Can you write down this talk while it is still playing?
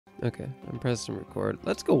Okay, I'm pressing record.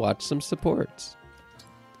 Let's go watch some supports.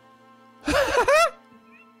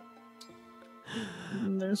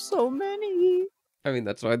 There's so many. I mean,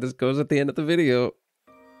 that's why this goes at the end of the video.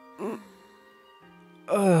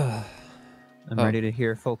 I'm ready to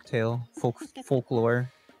hear folklore,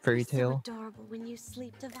 fairy tale. So adorable when you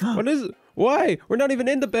sleep, Divine. What is it? Why? We're not even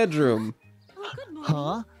in the bedroom. Oh, good morning.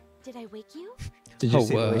 Huh? Did I wake you? Did you Oh,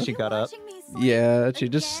 see the way she You got up? watching me sleep Yeah, she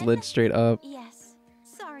just again? slid straight up. Yes.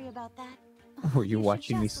 Sorry about that. Were you should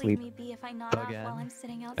watching me just leave sleep be if I nod off again? while I'm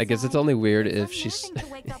sitting I guess it's outside. only weird It's if she's unnerving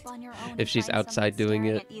to wake up on your own if and she's find outside someone doing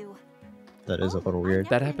staring it. at you. That is a Oh, little I weird.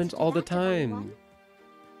 never That happens all the instituted that, time. Divine.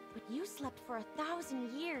 But you slept for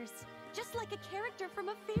 1,000 years, just like a character from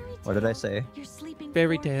a fairy tale. What did I say? Your sleeping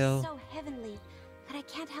Fairy form is tale. so heavenly that I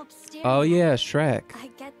can't help staring. Oh at yeah, it. Shrek. I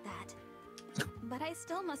get that. But I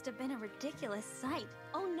still must have been a ridiculous sight.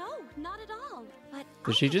 Oh no, not at all. But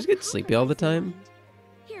Does I she have just a get sleepy all the compromising time? mind.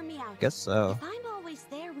 Hear me out. Guess so. If I'm always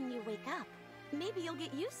there when you wake up, maybe you'll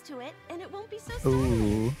get used to it and it won't be so Ooh.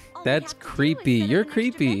 startling. All we That's have to do is creepy. set up You're an extra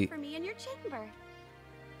bed creepy. for me in your chamber.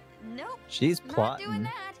 Nope. She's Not doing plotting.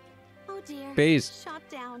 that. Oh dear. Base. Shot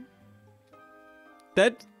down.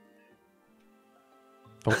 That.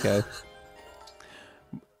 Okay.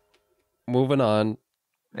 Moving on.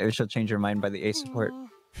 Maybe she'll change her mind by the A support.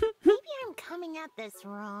 Maybe I'm coming at this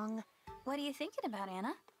wrong. What are you thinking about,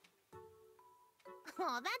 Anna?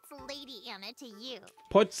 Oh, that's Lady Anna to you.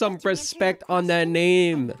 Put some Just to answer your respect on that question,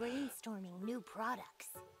 name. I'm brainstorming new products.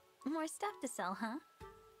 More stuff to sell, huh?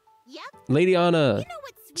 Yep. Lady Anna. You know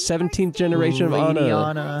what 17th generation of Lady Anna.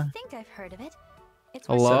 Anna. I think I've heard of it. It's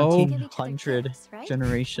Hello? where people give each other 1700 gifts, right?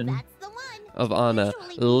 generation. That's the one. Of Anna. Usually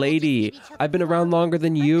people Lady, just give each I've been other around flowers, longer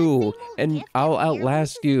than but the you, same old and gift I'll every year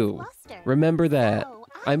outlast loses you. its luster. Remember that. So,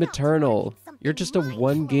 I'm about to eternal. invent something You're just a mind-blowing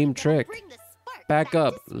one-game that'll trick. bring the spark Back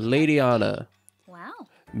up, to Lady Sweet Anna. Wow.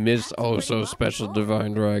 Miss That's a pretty Oh-So rock Special and roll.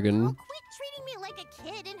 Divine Oh, Dragon. quit treating me like a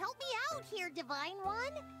kid and help me out here, Divine One.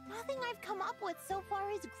 Nothing I've come up with so far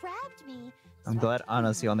has grabbed me. I'm glad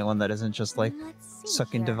Anna's the only one that isn't just like Let's see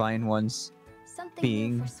sucking here. divine ones. Something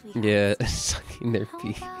being- new for sweethearts. Yeah, sucking their How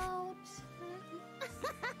feet. about...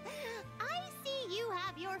 I see you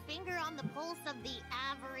have your finger on the pulse of the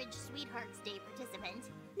average Sweethearts Day participant.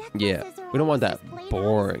 Yeah, Necklaces are we don't want always that just played out as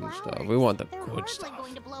boring flowers. stuff. We want the They're good hardly stuff.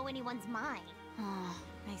 going to blow anyone's mind. Oh,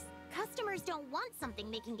 nice. Customers don't want something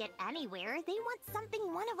they can get anywhere. They want something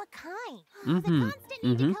one of a kind. Mhm, The constant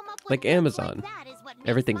need to mhm. come up with Like things Amazon. that is what makes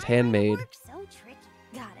Everything's my line of handmade. work so tricky.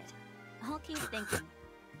 Got it. I'll keep thinking.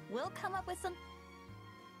 We'll come up with some...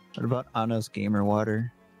 What about Anna's gamer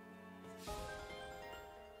water?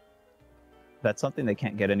 That's something they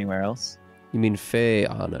can't get anywhere else. You mean Faye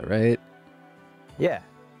Anna, right? Yeah.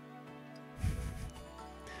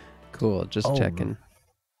 Cool, just Oh. checking.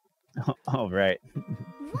 Oh, right.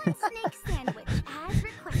 One snake sandwich, as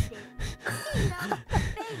requested. No,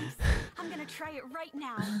 thanks. I'm gonna try it right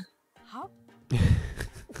now. Huh?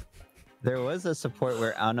 There was a support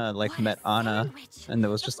where Anna like What a met Anna, sandwich. and there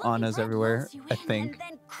was The just fluffy Annas bread everywhere, rolls you I in think. and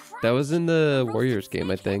then crunch. That was in the Roasted Warriors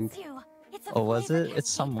game, I snake think. hits you. It's a Oh, was flavor it? It's cascade from the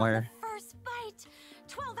somewhere. First bite.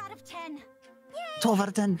 12 out of 10. Yay! 12 out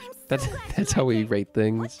of 10. I'm so That's glad you that's how like we it. rate What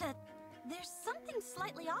things. the? There's something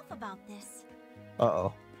slightly off about this.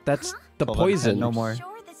 Uh-oh. That's Huh? the 12 out of 10, poison. no more.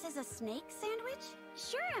 Sure this is a snake sandwich?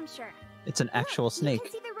 Sure, I'm sure. It's an actual Look, snake.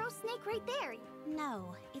 You can see the roast snake right there.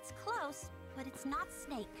 No, it's close, but it's not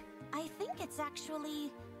snake. I think it's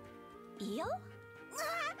actually... eel?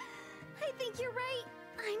 I think you're right.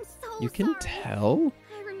 I'm so You can sorry. tell?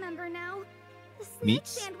 I remember now. The snake Meats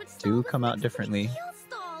sandwich do stall was come out next to the differently. eel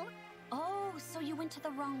stall. Oh, so you went to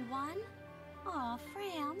the wrong one? Aw,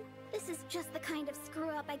 Fram. This is just the kind of screw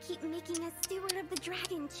up I keep making as steward of the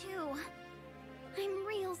dragon too. I'm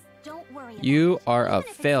real. Don't worry about You it. are Even a if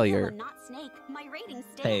it's eel failure. and not snake, my ratings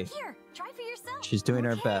stay Hey. here. Try for yourself. She's doing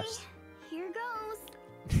her Okay, best. Here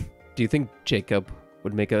goes. Do you think Jacob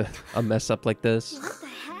would make a mess up like this? What the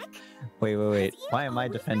heck? Wait. Why am I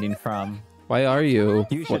defending from? Why are you?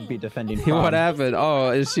 You should be defending from. What happened?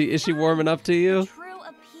 Oh, is she warming up to The you? true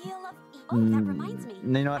appeal of oh, that reminds me.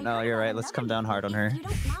 You know what? I No, heard you're about right. Let's another come down hard on eel. her. If you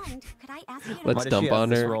don't mind, could I ask you to Let's Why does dump she have on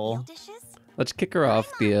this her. role? eel dishes? Let's kick her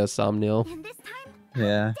off the Somniel. And this time,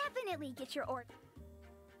 Yeah. definitely get your order.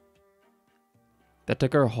 That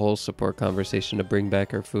took our whole support conversation to bring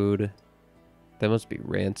back her food. That must be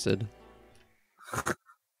rancid.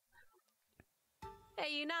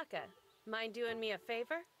 Hey, Yunaka, mind doing me a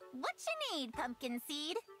favor? What you need, pumpkin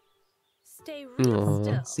seed? Stay real Aw,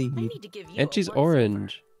 still. I seed. need to give you And a she's once-over.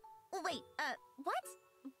 orange. Wait, what?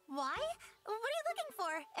 Why? What are you looking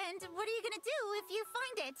for? And what are you gonna do if you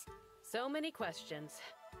find it? So many questions.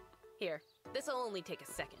 Here, This'll only take a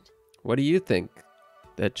second. What do you think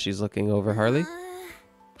that she's looking over, Harley?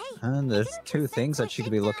 There's two things that she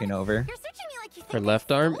could be looking over. You're searching me like you Her think I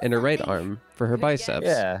left arm stole and her right something. arm for her Good guess. biceps.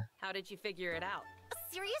 Yeah. How did you figure it out?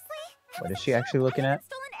 Seriously? I What is wasn't she actually sharp. looking I at? haven't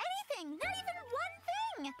stolen anything. Not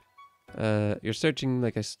even one thing. You're searching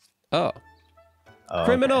like oh, Oh,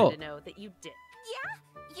 criminal. To know that you did.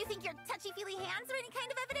 Yeah? You think your touchy-feely hands are any kind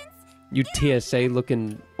of evidence? You TSA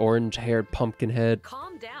looking orange-haired pumpkin head.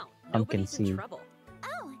 Calm down. Pumpkin Nobody's in seed. trouble.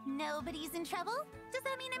 Oh, nobody's in trouble? Does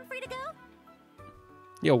that mean I'm free to go?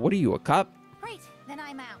 Yo, what are you, a cop? Great, then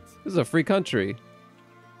I'm out. This is a free country.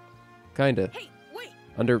 Kinda. Hey, wait.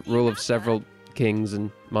 Under rule of several kings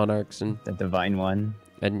and monarchs and The divine one.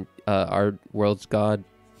 our world's god.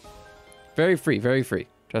 Very free, very free.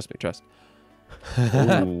 Trust me, trust.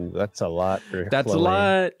 Ooh, that's a lot for That's Chloe. a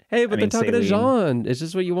lot. Hey, but mean, they're talking to Celine. Jean. It's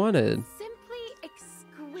just what you wanted. Simply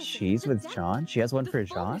exquisite. She's with The depth, John? She has one the for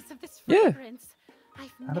John? fullness of this Yeah. fragrance. I've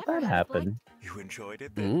How did never that had happen? You enjoyed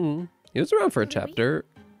it then? Mm. He was around for a Really? chapter.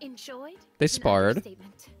 enjoyed. They An sparred.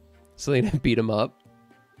 understatement. Selena beat him up.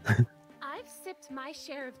 I've sipped my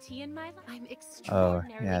share of tea in my life. I'm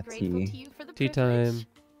extraordinarily yeah, grateful tea. to you for the Tea privilege. time.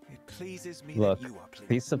 It pleases me Look, that you are pleased.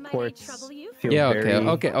 These Might I supports trouble you? feel Yeah, very...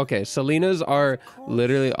 okay. Selena's are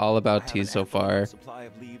literally all I about have tea an so ample far. supply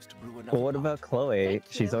of leaves to brew another Well, what pot. about Chloe? Thank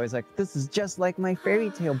She's you. always like, this is just like my fairy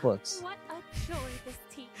tale books. What a joy this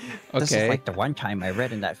tea. This is Okay. like the one time I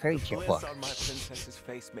read in that fairy The tale bliss book. on my princess's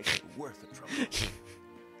face makes it worth the trouble.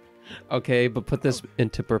 Okay, but put this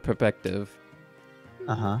into perspective.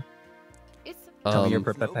 Uh-huh. It's Tell me your Um,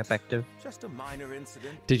 perspective. Just a minor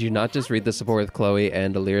incident. Did you not just read the support with Chloe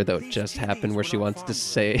and Alir that just happened where she wants to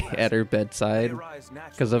say at her bedside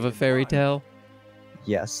because of a fairy tale?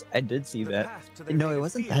 Yes, I did see that. No, it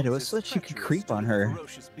wasn't that. It was so that she could creep on her.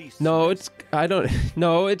 No, it's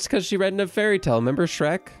no, it's because she read in a fairy tale. Remember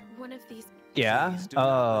Shrek? one of these. Yeah?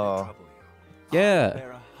 Oh. Yeah.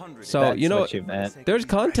 So That's you know, what you meant. there's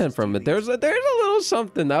content from it. There's a little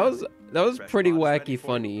something that was pretty wacky,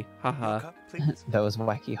 funny. Haha. That was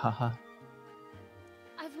wacky, haha.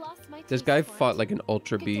 I've lost my This taste guy for fought it. like an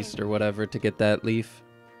ultra Good beast day. or whatever to get that leaf.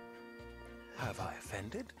 Have I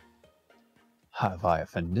offended? Have I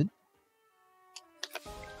offended?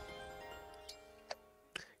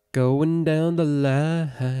 Going down the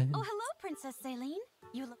line. Oh, hello, Princess Celine.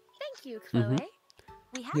 You look. Thank you, Mhm. Chloe.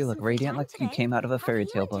 We have You look some free radiant time like you today. came out of a How fairy do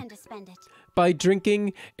you tale book. intend to spend it? By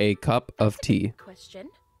drinking a cup of tea. Question.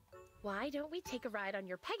 Why don't we take a ride on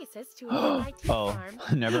your Pegasus to a nearby tea Oh,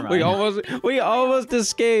 farm? never mind. We almost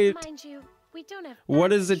escaped. Mind you, we don't have. What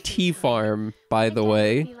that is a much tea time. farm, by My the dad would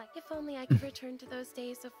way? be like, if only I could return to those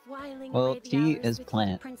days of whiling Well, away the tea hours is with you.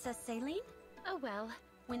 plant. Princess Celine, Oh well.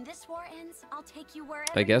 when this war ends, I'll take you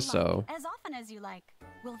wherever I guess you like, so. as often as you like.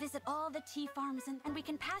 We'll visit all the tea farms and we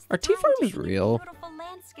can pass Are the tea time to farms see the real? beautiful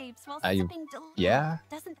landscapes while I- sipping del- yeah.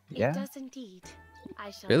 Doesn't Yeah. It does indeed.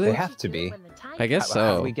 I shall Really? They let have you to do be. it when the time I guess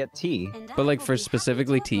How do so. we get tea? and But, I like, will for be happy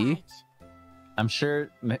specifically to tea? oblige. I'm sure,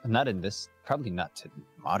 not in this, probably not to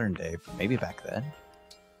modern day, but maybe back then.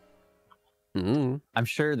 Mm. I'm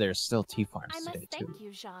sure there's still tea farms I must today thank too.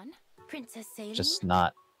 you, Jean. Princess Celine, Just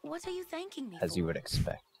not what are you thanking me as for? you would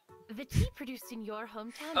expect. The tea produced in your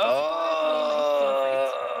hometown is Oh! far away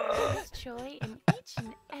my favorite. There is joy in each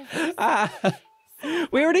and every Ah,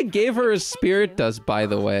 we already gave her a spirit dust, by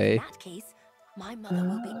the In way. that case, my mother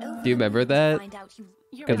will be over Do you remember the moon to that? find out you-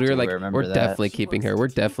 You're Because we were do like, remember we're that. definitely She keeping wants her. the We're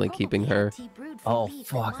tea definitely probably keeping had her. tea brewed Oh, from leaves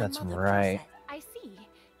fuck, my that's mother right. processed. I see.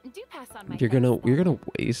 Do pass on my You're gonna thanks, you're then. gonna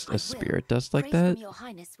waste I a will. spirit dust like Praise from that? your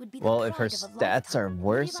highness would be the Well, if her pride of a stats are lifetime.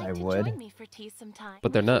 worse, Would I you like to would. join me for tea sometime?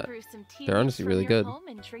 But they're We can not. brew some tea They're leaves honestly from really your good. home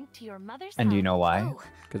and drink to your mother's And do you health. know why? Oh,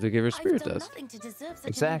 Because they gave her I've spirit done dust. nothing to deserve such an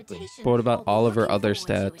Exactly. invitation. But what about I'll be all of her looking other forward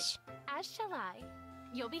to it. stats? As shall I.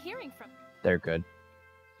 You'll be hearing from. They're good.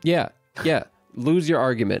 Yeah, yeah. Lose your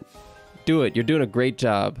argument. Do it. You're doing a great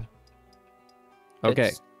job. Okay,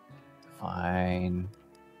 It's fine.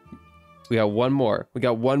 we got one more. We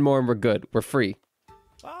got one more and we're good. We're free.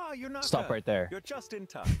 Ah, you're not. Stop right there. You're just in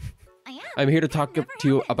time. I am. I'm here to That talk never to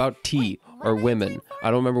you happened. about tea Wait, what or am I women. doing for?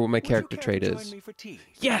 I don't remember what my Would you character care trait to is. join me for tea?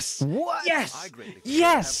 Yes! What? I Yes! greatly prefer to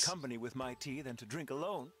Yes! have company with my tea than to drink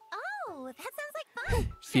alone. Oh, that sounds like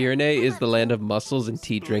fun. Fierne Sure, is I'll the have land to. of muscles and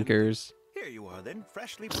tea drinkers. Here you are then,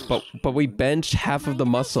 freshly brewed. But we bench half of the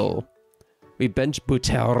muscle. We bench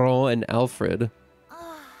Bouteron and Alfred.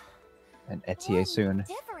 Ah, And Etier soon.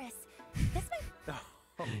 Differous. This might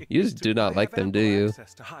Oh, You just do not I like have them, do ample you?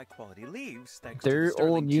 access to high-quality leaves, thanks to the They're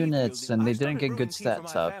sterling old tea units fielding. and they I didn't started get brewing good tea for my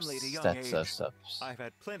stats up. family at a young Stats age. ups. I've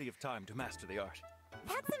had plenty of time to master the art.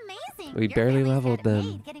 That's amazing. We Your barely family's leveled got it them.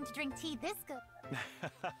 made, getting to drink tea this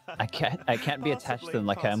good. I can't be attached to them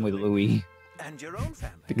like I am with Possibly. Louis. And your own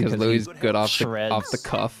family. Because Because Louis he's good off the shreds.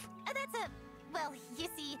 cuff. That's a... Well, you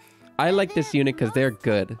see... I like this unit because they're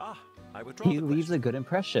good. Ah, I withdraw He the leaves question. a good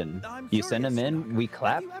impression. I'm You send him curious, in, Tanaka. we Have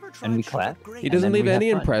clap, you ever and tried we sugar clap. grape? He doesn't then leave we have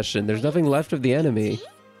any fun. impression. There's nothing left of the enemy.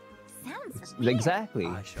 Sounds weird. Exactly.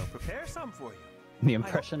 I shall prepare some for you. The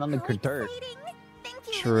impression on the How dirt. exciting. Thank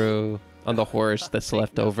you. True. On the horse that's Think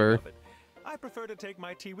left nothing over. of it. I prefer to take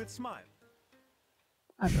my tea with smile.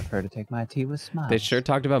 I prefer to take my tea with smiles. They sure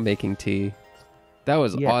talked about making tea. That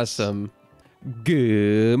was Yes. awesome.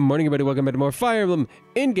 Good morning, everybody. Welcome back to more Fire Emblem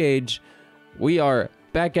Engage. We are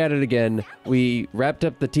back at it again. We wrapped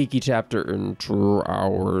up the Tiki chapter in 2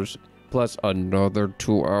 hours, plus another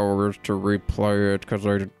 2 hours to replay it because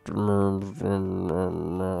I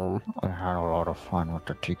had a lot of fun with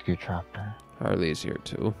the Tiki chapter. Harley's here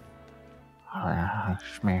too.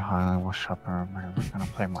 It's me, Harley. What's up, everybody?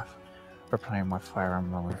 We're playing with Fire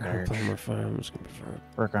Emblem We're gonna Engage. play more Fire Emblem. It's gonna be fun.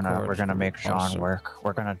 We're Cards gonna will make be John awesome. work.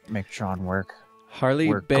 We're gonna make John work. Harley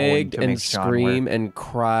We're going begged to and make John screamed and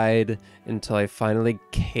cried until I finally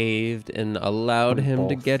caved and allowed We him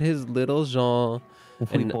to both- get his little Jean.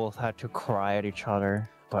 We And- both had to cry at each other,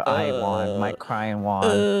 but I won. My crying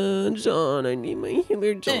won. John, I need my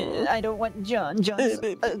healer, John. I don't want John. John's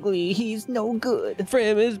ugly. He's no good.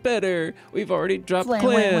 Fram is better. We've already dropped Flam,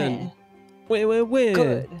 clan. Win.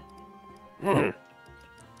 Good.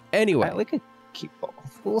 Anyway, We could keep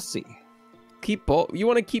both. We'll see. keep both. You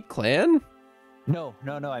want to keep clan? No.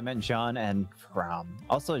 I meant John and Fram.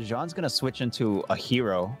 Also, John's gonna switch into a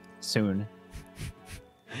hero soon.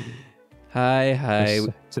 Hi.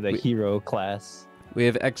 To the hero class. We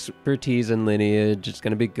have expertise in lineage. It's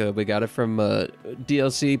gonna be good. We got it from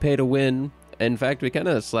DLC Pay to Win. In fact, we kind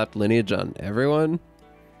of slapped lineage on everyone.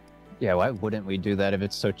 Yeah, why wouldn't we do that if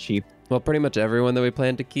it's so cheap? Well, pretty much everyone that we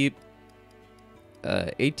plan to keep.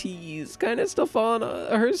 AT's kind of still falling.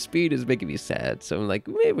 Her speed is making me sad, so I'm like,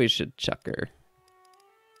 maybe we should chuck her.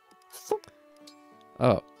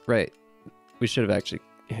 Oh, right. We should have actually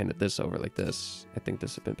handed this over like this. I think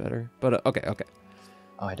this would have been better. But okay.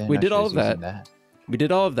 Oh, I didn't. We know did she all was of using that. We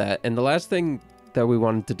did all of that, and the last thing that we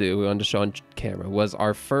wanted to do, we wanted to show on camera, was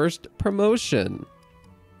our first promotion.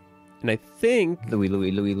 And I think, Louis.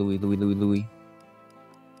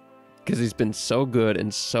 because he's been so good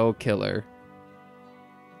and so killer.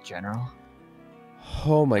 General.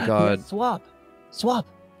 Oh my god. Yeah, swap.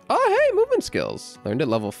 Oh, hey, movement skills. Learned at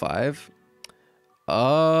level 5.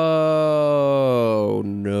 Oh,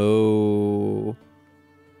 no.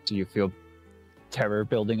 Do you feel terror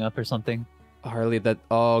building up or something? Harley, that...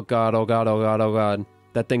 Oh, God.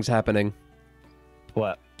 That thing's happening.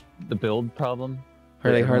 What? The build problem?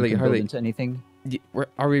 Harley. Build into anything?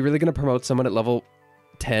 Are we really going to promote someone at level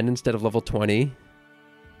 10 instead of level 20?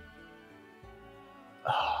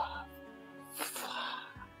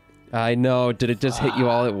 I know. Did it just hit you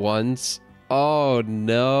all at once? Oh,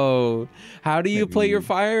 no. How do you play your Maybe.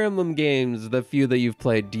 Fire Emblem games, the few that you've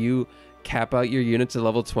played? Do you cap out your units at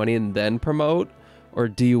level 20 and then promote? Or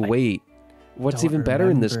do you wait? What's don't even better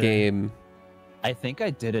in this remember. game? I think I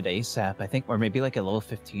did it ASAP. Or maybe like a level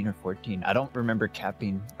 15 or 14. I don't remember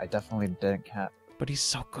capping. I definitely didn't cap. But he's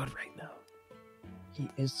so good right now. He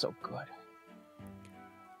is so good.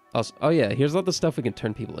 Also, oh yeah, here's all the stuff we can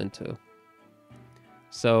turn people into.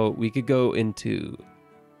 So we could go into...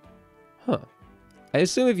 Huh. I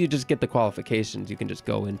assume if you just get the qualifications, you can just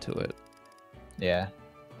go into it. Yeah.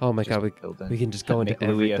 Oh my just god, building. we can just go into Make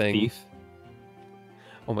Louis a everything. thief.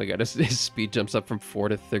 Oh my god, his speed jumps up from 4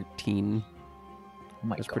 to 13. Oh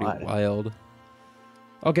my That's god. pretty wild.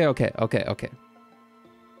 Okay.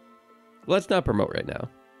 Let's not promote right now.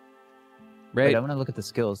 Right? Wait, I want to look at the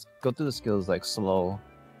skills. Go through the skills like slow.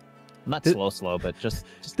 Not Th- slow, but just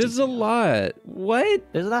This is a lot. What?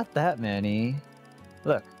 There's not that many.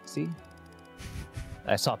 Look, see?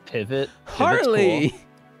 I saw pivot. Pivot's Harley! cool.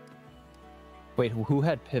 Wait, who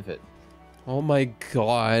had pivot? Oh my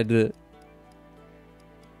god.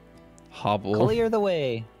 Hobble. Clear the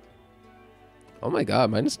way. Oh my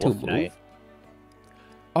god, minus 2 Wolf move. Knight.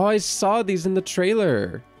 Oh, I saw these in the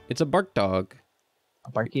trailer. It's a bark dog.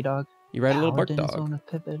 A barky dog. You ride a little bark Paladin is dog. on a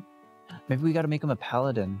pivot. Maybe we got to make him a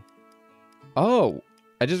paladin. Oh,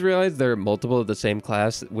 I just realized there are multiple of the same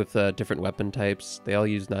class with different weapon types. They all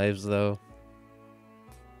use knives though.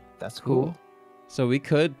 That's cool. So we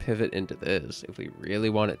could pivot into this if we really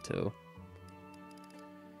wanted to.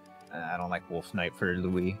 I don't like Wolf Knight for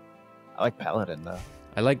Louis. I like paladin though.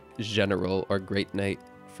 I like General or Great Knight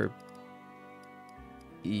for...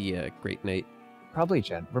 Yeah, Great Knight. Probably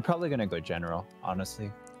We're probably gonna go general,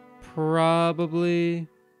 honestly. Probably.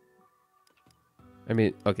 I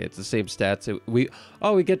mean, okay, it's the same stats.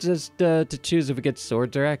 We get just to choose if we get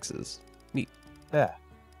swords or axes. Neat. Yeah.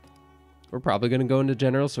 We're probably going to go into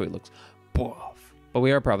general, so he looks buff. But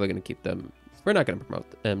we are probably going to keep them. We're not going to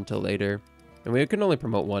promote them till later. And we can only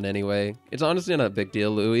promote one anyway. It's honestly not a big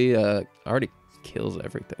deal. Louis already kills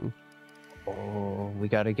everything. Oh, we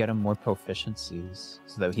got to get him more proficiencies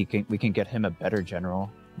so that we can get him a better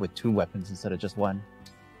general with 2 weapons instead of just 1.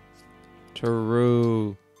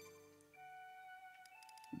 True.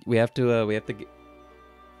 We have to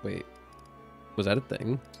wait. Was that a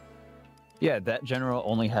thing? Yeah, that general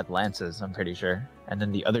only had lances, I'm pretty sure. And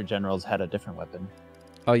then the other generals had a different weapon.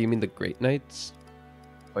 Oh, you mean the Great Knights?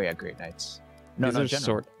 Oh yeah, Great Knights. No, These no, are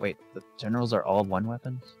general. Wait, the generals are all 1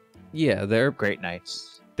 weapon? Yeah, they're Great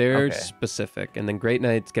Knights. They're Okay. specific. And then Great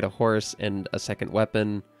Knights get a horse and a second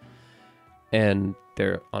weapon. And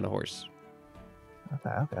they're on a horse.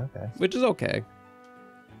 Okay. Which is okay.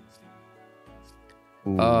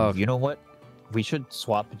 Ooh, you know what? We should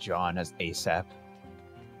swap John as ASAP.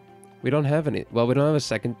 We don't have any. Well, we don't have a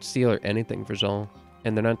second seal or anything for Jean.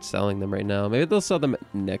 And they're not selling them right now. Maybe they'll sell them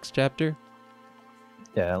next chapter.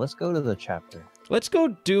 Yeah, let's go to the chapter. Let's go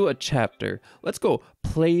do a chapter. Let's go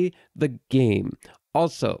play the game.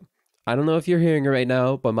 Also, I don't know if you're hearing it right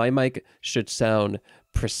now, but my mic should sound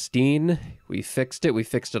pristine. We fixed it. We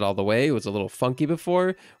fixed it all the way. It was a little funky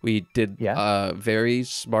before. We did very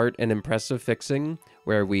smart and impressive fixing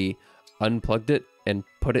where we unplugged it and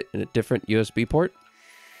put it in a different USB port.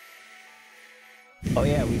 Oh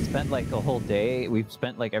yeah, we spent like a whole day. We've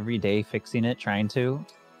spent like every day fixing it, trying to.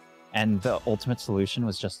 And the ultimate solution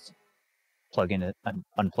was just plugging it,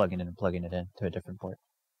 unplugging it and plugging it in to a different port.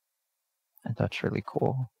 And that's really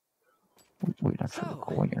cool. That's really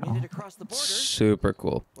cool, you know. Super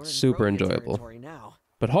cool. Super enjoyable.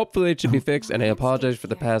 But hopefully it should be fixed, and I apologize for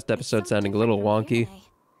the past episode sounding a little wonky.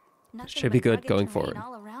 Should be good going forward.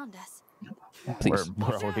 Please.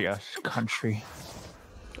 We're the country.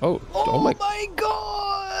 Oh my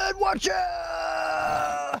god! Watch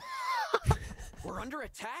it! We're under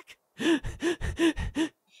attack?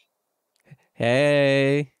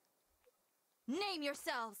 Hey. Name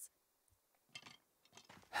yourselves.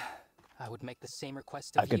 I would make the same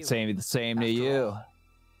request of I you. could say the same to After you. all,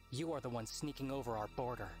 you are the one sneaking over our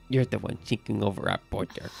border. You're the one sneaking over our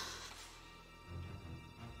border.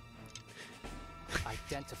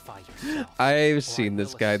 Identify yourself. I've seen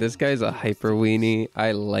this guy. This guy's a hyper weenie.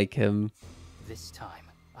 I like him. This time,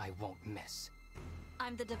 I won't miss.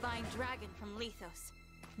 I'm the divine dragon from Lethos,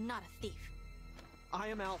 not a thief. I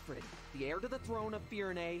am Alfred, the heir to the throne of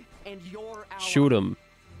Firene, and your ally. Shoot him.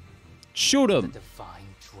 Shoot The him. divine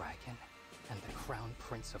dragon and the crown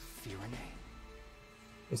prince of Firene.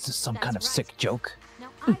 Is this some That's kind of right. sick joke? Now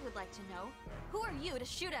I would like to know, who are you to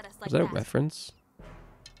shoot at us like Is that a that? reference?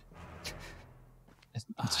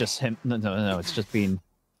 It's just him. No. It's just being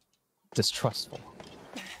distrustful.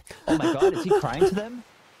 Oh my god, is he crying to them?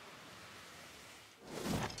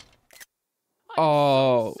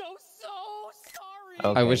 Oh. So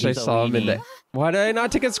sorry. Okay, I wish I he's a saw him in the... weenie. Why did I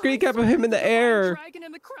not take a screen cap of him in the air? Dragon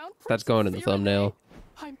and the crown That's prince going of in the Firene. thumbnail.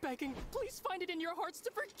 I'm begging, please find it in your hearts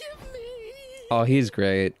to forgive me. Oh, he's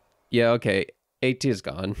great. Yeah, okay. AT is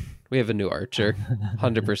gone. We have a new archer.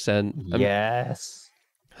 100%. Yes.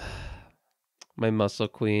 My muscle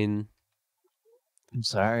queen. I'm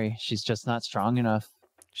sorry, she's just not strong enough.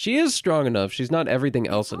 She is strong enough. She's not everything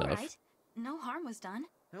else It's all enough. right. No harm was done.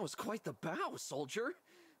 That was quite the bow, soldier.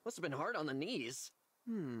 Must have been hard on the knees.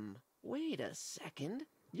 Wait a second.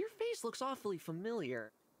 Your face looks awfully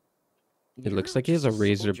familiar. It looks like he has a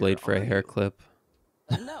razor blade for a hair clip.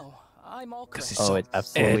 No, I'm all 'Cause correct. he's so It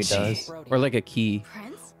absolutely edgy. does. Or like a key.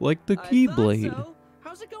 Prince? Like the I keyblade. thought so.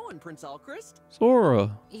 How's it going, Prince Alchrist?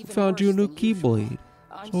 Sora, Even found you a worse new than usual. keyblade.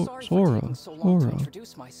 I'm So- sorry Sora, for taking so long to Sora.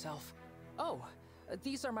 introduce myself. Oh,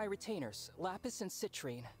 these are my retainers, Lapis and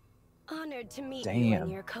Citrine. Honored to meet you Damn. in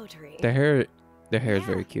your coterie. Their hair is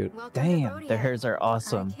very cute. Welcome to Damn, Rhodia. their hairs are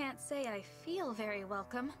awesome. I can't say I feel very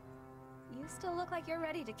welcome. You still look like you're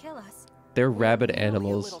ready to kill us. They're We're rabid really a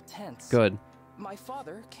animals. little tense. Good. My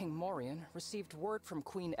father, King Morian, received word from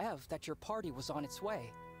Queen Ev that your party was on its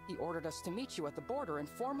way. He ordered us to meet you at the border and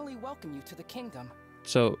formally welcome you to the kingdom.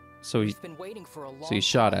 So he We've been waiting for a long so he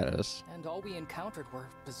shot time, at us. and all we encountered were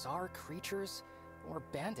bizarre creatures or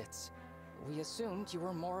bandits. We assumed you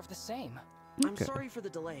were more of the same. I'm Okay. sorry for the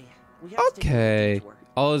delay. We had to take a Okay. detour.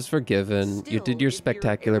 All is forgiven. You Still, did your if you're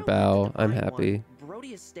spectacular heir with bow. the I'm Divine happy. One,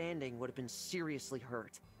 Brodia's standing would have been seriously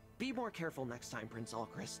hurt. Be more careful next time, Prince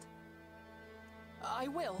Alchrist. I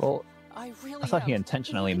will. Well, I really I thought he am.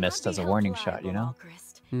 intentionally missed as a warning shot, you know?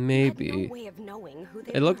 Maybe. No way of knowing who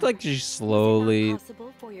they It looked were. like she Was it not slowly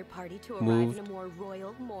possible for your party to arrive moved. in a more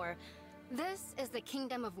royal, more This is the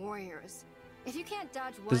Kingdom of Warriors. If you can't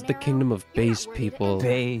dodge one This is the arrow, kingdom of you're not base worthy to people. enter.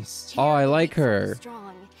 Based. Oh, I Can't like be so her.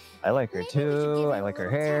 strong. I like her Maybe we should give too. you I a like her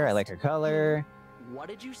little hair. I test. like her color. What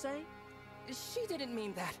did you say? She didn't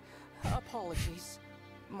mean that. Apologies.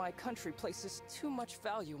 My country places too much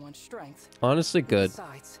value on strength. Honestly, good.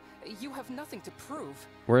 Besides, you have nothing to prove.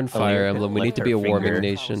 We're in Fire Aaliyah could Emblem. We need lift to her be a warming finger.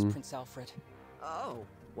 nation. Prince Alfred. Oh,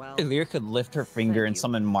 well. Illyr could lift her finger and you.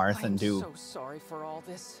 summon Marth I'm and do so sorry for all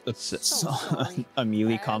this. It's So sorry. a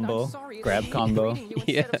melee And combo, I'm sorry it's grab me combo. treating you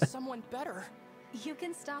Yeah. instead of someone better. You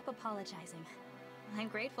can stop apologizing. I'm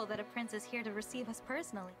grateful that a prince is here to receive us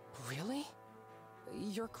personally. Really?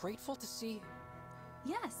 You're grateful to see?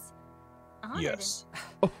 Yes. Honored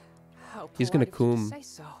How He's gonna polite of you to coom. say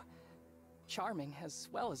so. Charming as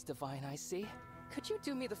well as divine, I see. Could you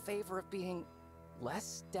do me the favor of being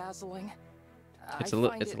less dazzling? It's I a little.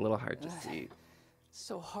 find It's a it little hard to see.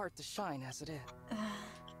 so hard to shine as it is.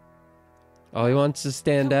 Oh, he wants to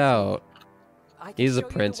stand out. I can He's a show you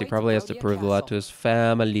the prince. He way probably has to Brodia prove a lot to Castle. his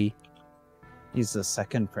family. He's the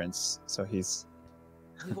second prince, so he's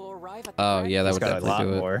We will arrive at the Oh, Grand yeah, that he's would got a definitely lot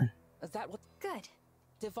do it. more. That would Good.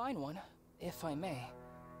 divine one, if I may.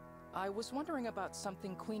 I was wondering about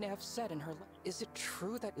something Queen F said in her. Is it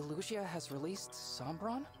true that Illusia has released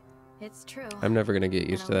Sombron? It's true. I'm never gonna get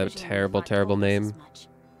used to that terrible, terrible name.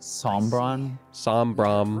 Sombron. We heard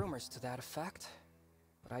Sombrom. rumors to that effect,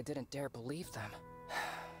 but I didn't dare believe them.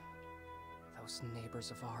 Those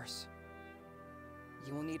neighbors of ours.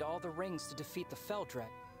 You will need all the rings to defeat the Feldred.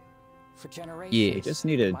 For generations. Yeah. We just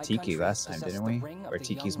needed my Tiki country last time, possessed didn't the we? ring of Or the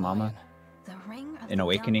Tiki's young mama. lion. The ring of In the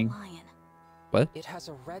Awakening. young lion. What? It has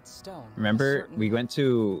a red stone. a Remember, certain we went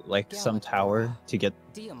to like some gallant tower hero, to get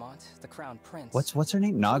Diamant, the crown prince. what's her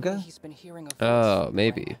name? Told me Naga? he's been hearing of voice Oh, from the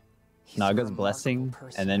maybe. ring. He's a Naga's remarkable blessing,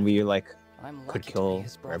 person. and then we like I'm lucky could to be kill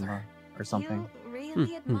his brother. Grandma or something. You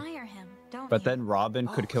really admire him, don't But you? then Robin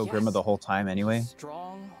could Oh, kill Grandma yes. the whole time anyway.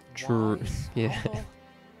 Strong, True. wise, Yeah. humble,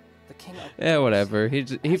 the king of Yeah, kings. whatever.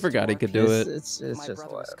 He forgot he could do It's, it. it's My just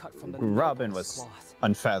brother was cut from the Robin noblest was cloth.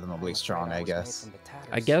 unfathomably I'm strong, afraid I was made guess. from the tatters.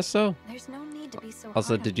 I guess so. There's no need to be so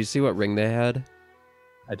Also, hard did on you see what ring they had?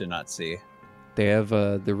 I did not see. They have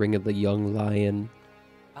the ring of the young lion.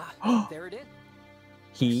 Ah, there it is. There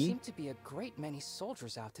He seem to be a great many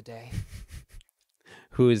soldiers out today.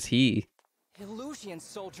 Who is he? Illusion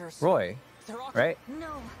soldiers. Roy, They're all right?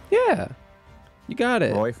 No. Yeah, you got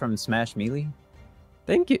it. Roy from Smash Melee.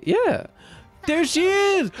 Thank you. Yeah, there she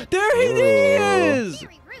is. There he is.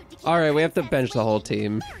 Very rude to keep All right, we have to princess bench the whole waiting.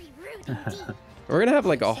 team. Very rude indeed. We're gonna have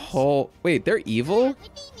like a whole. Wait, they're evil. That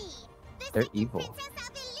would be me, the They're second evil. princess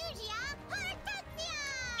of Illusia,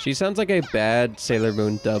 Hortensia. She sounds like a bad Sailor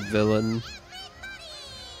Moon dub villain.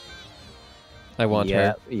 I want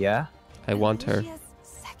yeah, her. Yeah. I want her. Lucia's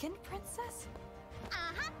second princess?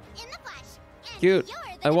 Uh-huh, in the flesh. And Cute.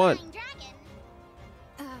 You're the I want- divine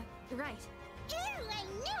dragon. Right. Ew, I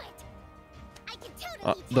knew it. I can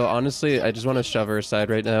totally Though tell. honestly, I just want to shove her aside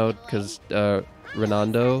right now because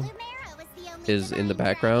Renando is in the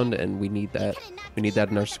background, and we need that. We need that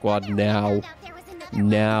in our squad now.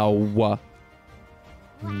 Now.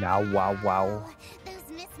 Now, wow, wow. Those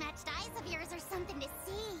mismatched eyes of yours are something to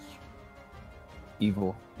see.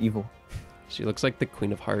 Evil. Evil. She looks like the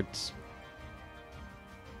Queen of Hearts,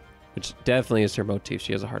 which definitely is her motif.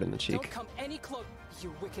 She has a heart in the Don't cheek. come any close.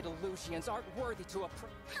 You wicked Illusians aren't worthy to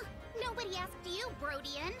approach. Nobody asked you,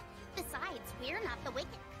 Brodian. Besides, we're not the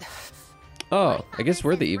wicked. Oh, I guess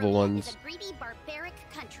we're the evil ones.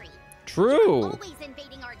 True. Always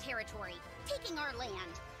invading our territory, taking our land.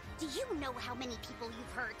 Do you know how many people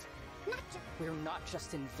you've hurt? Not just We're not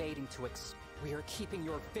just invading to we are keeping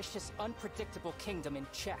your vicious, unpredictable kingdom in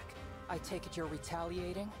check. I take it you're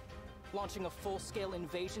retaliating? Launching a full-scale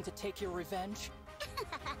invasion to take your revenge?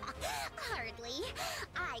 hardly.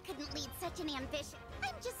 I couldn't lead such an ambition.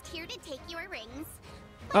 I'm just here to take your rings.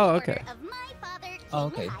 Oh, By okay. order of my father, King Oh,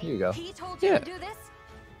 okay. Hyde. Here you go. He told you Yeah. to do this?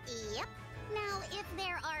 Yep. Now, if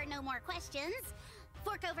there are no more questions,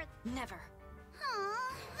 fork over. Never.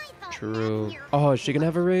 Aw, I thought True. Maddening Oh, is she gonna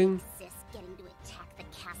have a would ring? insist getting to attack the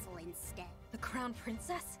castle instead. The crown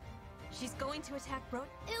princess? She's going to attack Brod.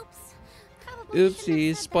 Oops. Probably shouldn't have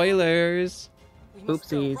Oopsies. said Spoilers. We must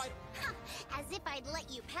go Oopsies. right- that. As if I'd let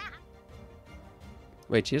you pass.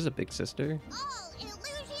 Wait, she has a big sister. All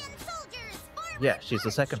Illusion soldiers, forward Yeah, she's the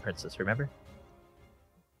march! second princess, remember?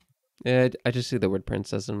 Yeah, I just see the word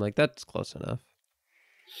princess and I'm like, that's close enough.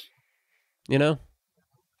 You know?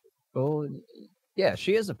 Well, yeah,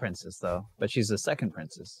 she is a princess, though. But she's the second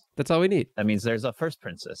princess. That's all we need. That means there's a first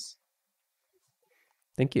princess.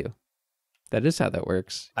 Thank you. That is how that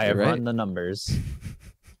works. I You're have right. run the numbers.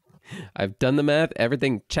 I've done the math.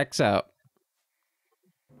 Everything checks out.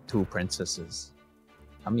 2 princesses.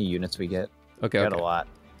 How many units we get? Okay, We got okay. a lot.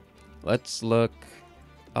 Let's look.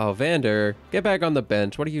 Oh, Vander, get back on the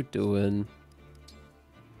bench. What are you doing?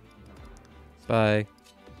 Bye.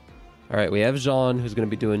 All right, we have Jean, who's going to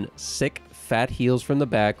be doing sick fat heals from the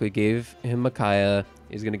back. We gave him Micaiah.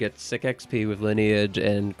 He's going to get sick XP with Lineage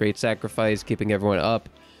and Great Sacrifice, keeping everyone up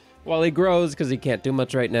while he grows because he can't do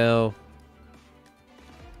much right now.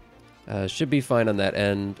 Should be fine on that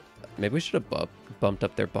end. Maybe we should have bumped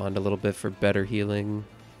up their bond a little bit for better healing.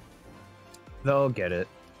 They'll get it.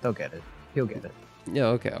 They'll get it. He'll get it. Yeah,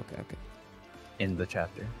 okay. In the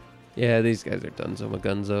chapter. Yeah, these guys are Dunzo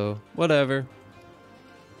Magunzo. Whatever.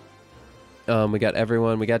 We got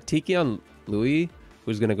everyone. We got Tiki on Louis,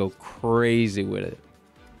 who's going to go crazy with it.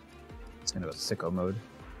 It's gonna go sicko mode.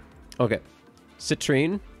 Okay.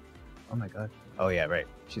 Citrine. Oh my god. Oh yeah, right.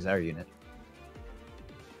 She's our unit.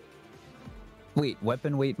 Wait,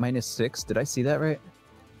 weapon weight -6. Did I see that right?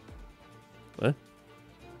 What?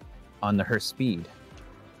 On her speed.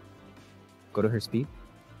 Go to her speed.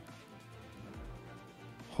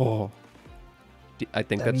 Oh. I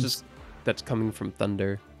think That that's means- that's coming from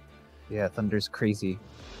Thunder. Yeah, Thunder's crazy.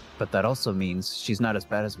 But that also means she's not as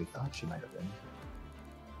bad as we thought she might have been.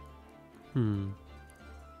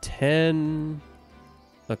 10.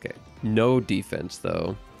 Okay. No defense,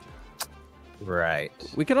 though. Right.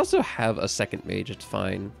 We could also have a second mage. It's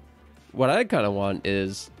fine. What I kind of want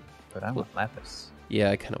is... But I want Lapis. Yeah,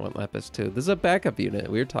 I kind of want Lapis, too. This is a backup unit.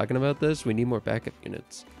 We were talking about this. We need more backup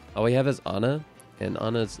units. All we have is Ana, and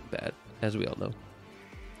Ana's bad, as we all know.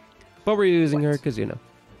 But we're using her because, you know.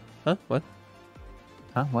 Huh? What?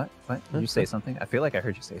 Huh? What? Did you say something? I feel like I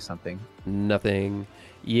heard you say something. Nothing.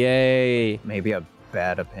 Yay. Maybe a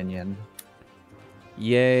bad opinion.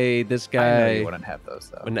 Yay, this I know you guy. wouldn't have those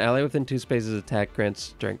though. When an ally within 2 spaces attack grants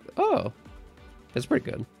strength. Oh, that's pretty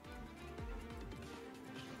good.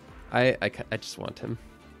 I just want him.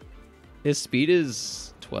 His speed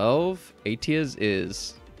is 12. Atia's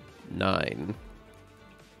is 9.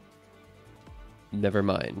 Never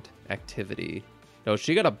mind. Activity. No,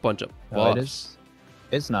 she got a bunch of buffs. Oh, it is.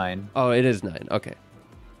 It's 9. Oh, it is 9. Okay.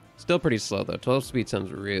 Still pretty slow though. 12 speed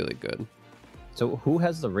sounds really good. So who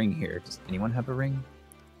has the ring here? Does anyone have a ring?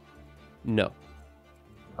 No,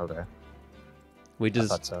 Okay. we I just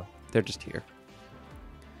thought so. they're just here.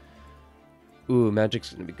 Ooh,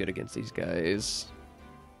 Magic's gonna be good against these guys.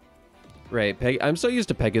 Right, I'm so used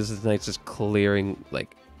to Pegasus Knights just clearing,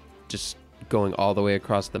 like, just going all the way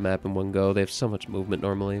across the map in one go. They have so much movement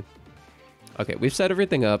normally. Okay, we've set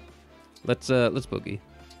everything up. Let's boogie.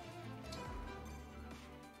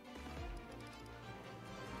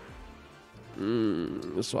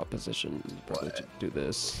 Swap position. Probably What? should do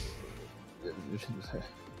this.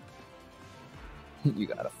 You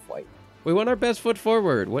gotta fight. We want our best foot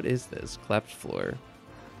forward. What is this? Collapsed floor.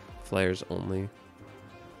 Flyers only.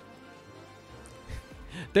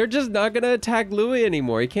 They're just not gonna attack Louis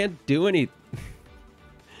anymore. He can't do anything.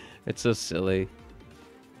 It's so silly.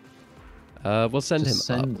 We'll send Just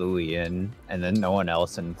him send up. Louis in, and then no one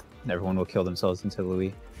else, and everyone will kill themselves into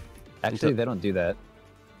Louis. Actually, they don't do that.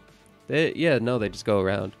 Yeah, no, they just go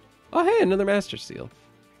around. Oh, hey, another Master Seal.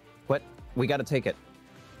 What? We gotta take it.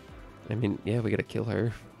 I mean, yeah, we gotta kill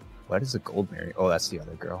her. What is a gold Mary? Oh, that's the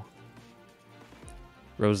other girl.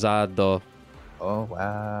 Rosado. Oh,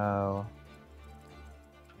 wow.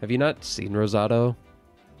 Have you not seen Rosado?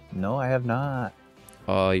 No, I have not.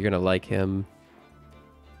 Oh, you're gonna like him.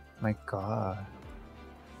 My god.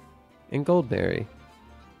 And Goldberry.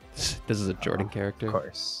 This is a Jordan character. Of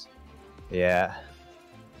course. Yeah.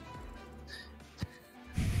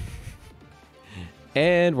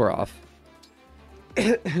 And we're off.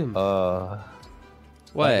 What?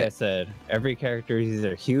 What? Like I said, every character is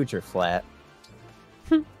either huge or flat.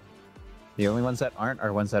 The only ones that aren't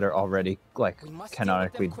are ones that are already, like, We must deal with them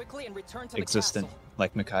canonically quickly and return to the existent, castle.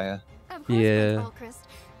 like Micaiah. Of course, Yeah. Prince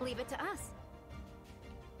Volchrist. Leave it to us.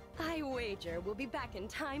 I wager we'll be back in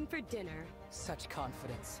time for dinner. Such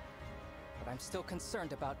confidence. But I'm still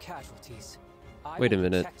concerned about casualties. I Wait a will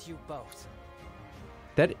minute. protect you both.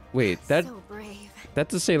 So brave.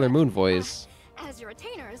 That's a Sailor Moon voice. As your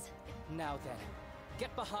retainers, Now then,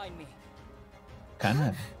 get behind me.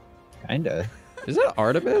 Kinda. Is that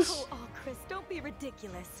Artemis? Oh, Chris, don't be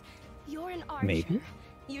ridiculous. You're an archer. Maybe.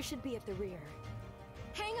 You should be at the rear.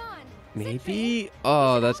 hang on. Maybe?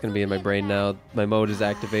 Oh, that's gonna be in my brain now. My mode is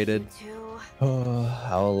activated. Two. Oh,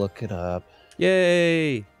 I'll look it up.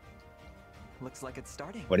 Yay! Looks like it's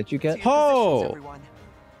starting. What did you get? To your Oh! positions, everyone.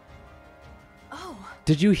 Oh.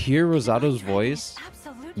 Did you hear Rosado's voice?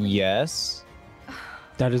 Absolutely. Yes.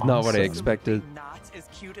 That is not what I Awesome. expected. Not as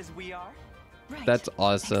cute as we are. Right. That's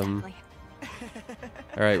awesome. Exactly.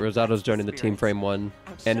 All right, Rosato's joining the team. Frame 1,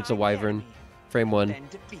 and it's a wyvern. Frame 1. Then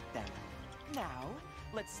defeat them. Now,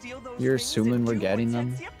 let's steal those You're things assuming and we're do what getting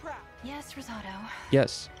them? sets you proud. Yes, Risotto.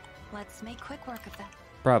 Yes, Let's make quick work of them.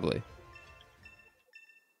 probably.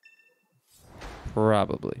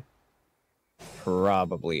 Probably.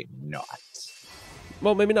 Probably not.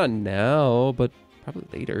 Well, maybe not now, but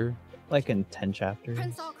probably later. Like in 10 chapters.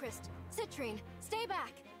 Prince Alchrist, Citrine, stay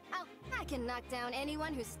back. I can knock down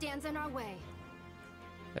anyone who stands in our way.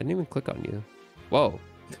 I didn't even click on you. Whoa.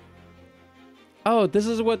 Oh, this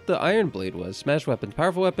is what the Iron Blade was. Smash weapons.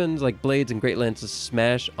 Powerful weapons like blades and great lances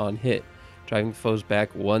smash on hit, driving foes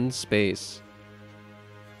back 1 space.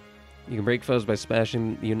 You can break foes by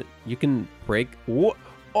smashing unit. You can break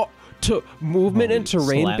to movement and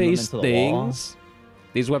terrain-based things.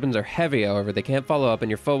 These weapons are heavy, however. They can't follow up, and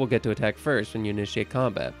your foe will get to attack first when you initiate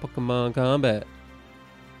combat. Pokemon combat.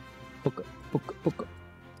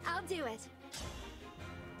 I'll do it.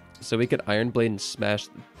 So we could Iron Blade and smash.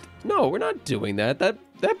 No, we're not doing that. That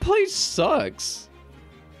place sucks.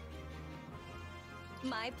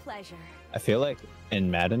 My pleasure. I feel like in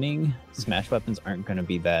Maddening, smash weapons aren't going to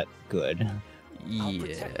be that good. I'll Yeah.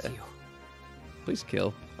 protect you. Please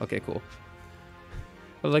kill. Okay, cool.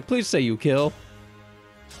 I was like, please say you kill.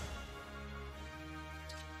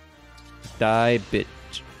 Die, bitch.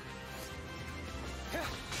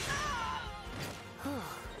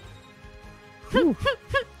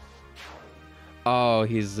 Oh,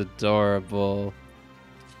 he's adorable.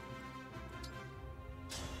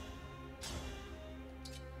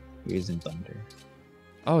 Using thunder.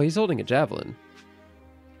 Oh, he's holding a javelin.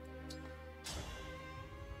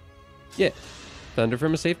 Yeah. Thunder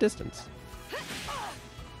from a safe distance.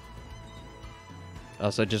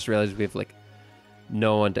 Also, I just realized we have, like,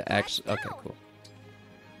 no one to actually... Okay, cool.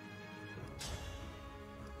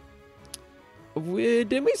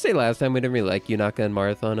 Didn't we say last time we didn't really like Yunaka and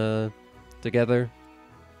Marathon together?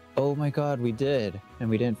 Oh my god, we did. And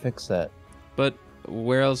we didn't fix that. But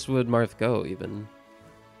where else would Marth go, even?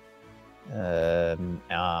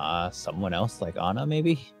 Someone else like Anna,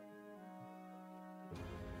 maybe?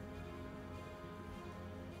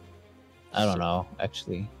 I don't know,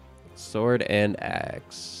 actually. Sword and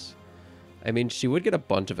axe. I mean, she would get a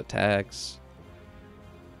bunch of attacks.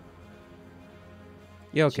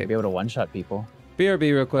 Yeah, okay. She'd be able to one-shot people. BRB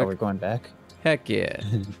real Oh, quick. we're going back? Heck yeah.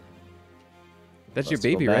 That's your Let's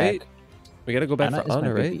go baby, back. right? We gotta go back Anna for is my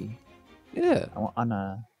Anna, right? baby. Yeah. I want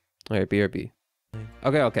Anna. Alright, BRB.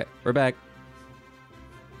 Okay. We're back.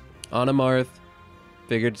 Anna Marth.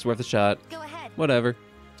 Figured it's worth a shot. Go ahead. Whatever.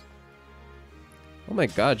 Oh my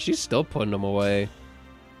god, she's still putting them away.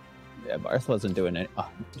 Yeah, Marth wasn't doing it.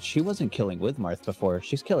 She wasn't killing with Marth before.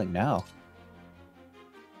 She's killing now.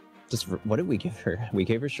 Just what did we give her? We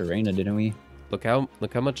gave her Sharena, didn't we? Look how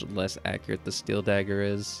much less accurate the steel dagger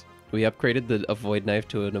is. We upgraded the avoid knife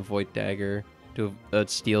to an avoid dagger. To a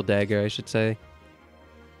steel dagger, I should say.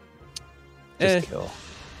 Just kill.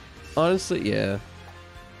 Honestly, yeah.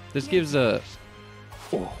 This gives a...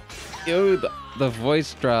 Oh, yo, the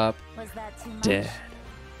voice drop. Was that too much? Dead.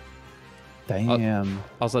 Damn.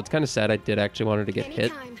 Also, it's kind of sad I did actually want her to get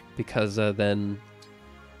hit. Anytime. Because then...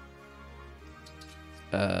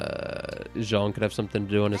 Jean could have something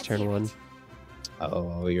to do on his Let's turn hear 1. it.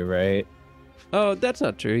 Oh, you're right. Oh, that's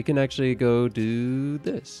not true. He can actually go do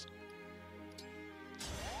this.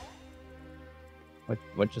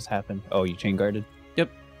 What just happened? Oh, you chain guarded? Yep.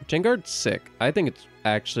 Chain Guard's sick. I think it's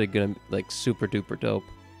actually gonna like super duper dope.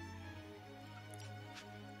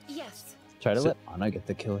 Yes. Try to So- let Anna get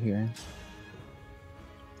the kill here.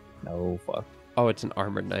 No, fuck. Oh, it's an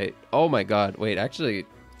armored knight. Oh my god. Wait, actually...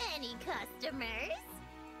 Any customers?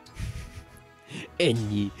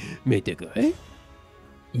 Any guy?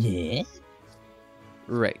 Yeah?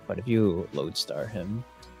 Right. What if you lodestar him?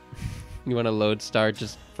 You want to load star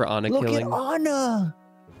just for Anna Look killing? at Anna!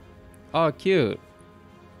 Oh, cute.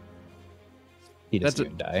 He doesn't That's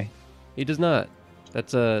even die. He does not.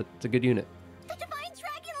 It's a good unit. The divine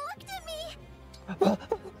dragon looked at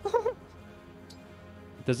me!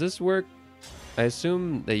 Does this work? I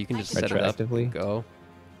assume that you can just set it up Retroactively? and go.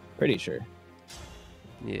 Pretty sure.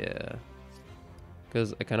 Yeah.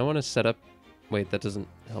 Because I kind of want to set up... Wait, that doesn't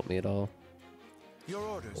help me at all. Your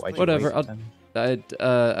orders. Why'd you Whatever, waste them?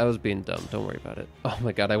 I was being dumb. Don't worry about it. Oh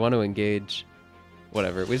my god, I want to engage.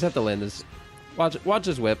 Whatever. We just have to land this. Watch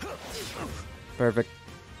his whip. Perfect.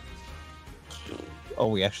 Oh,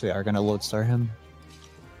 we actually are gonna lodestar him?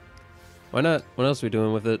 Why not? What else are we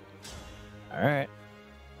doing with it? Alright.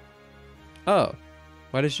 Oh.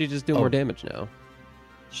 Why does she just do Oh. more damage now?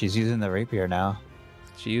 She's using the rapier now.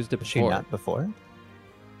 She used it Was she before. not before?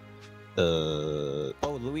 Oh,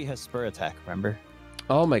 Louis has spur attack, remember?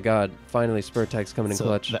 Oh my god, finally spur attack's coming in So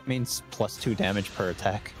clutch. that means +2 damage per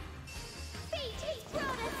attack.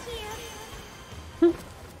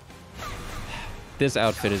 This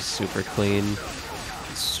outfit is super clean.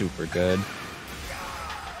 Super good.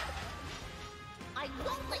 I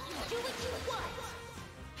won't let you do what you want.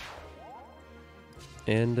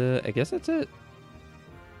 And I guess that's it.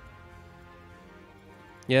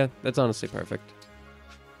 Yeah, that's honestly perfect.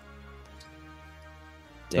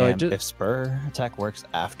 Oh, Damn, if spur attack works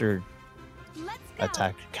after Let's go.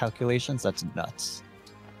 attack calculations, that's nuts.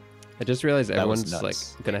 I just realized That was everyone's like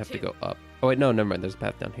nuts. gonna have to go up. Oh wait, no, never mind. There's a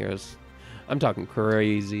path down here. I'm talking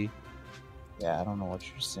crazy. Yeah, I don't know what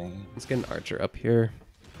you're saying. Let's get an archer up here.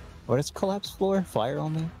 What is collapse floor? Fire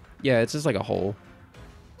only? Yeah, it's just like a hole.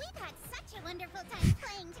 We've had such a wonderful time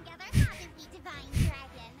playing together, haven't we, Divine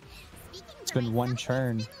Dragon? Speaking It's been one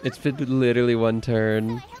turn. It's been literally one So I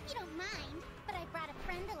turn. hope you don't mind, but I brought a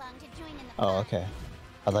friend along to join in the Oh, fun. okay.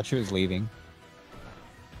 I thought she was leaving.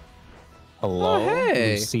 Hello, Oh,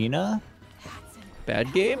 hey. Lucina?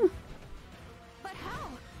 Bad game? But how?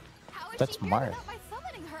 How is That's she here Marth. without my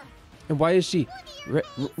summoning her? And why is she? You silly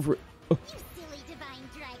Divine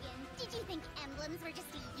Dragon. Did you think emblems were just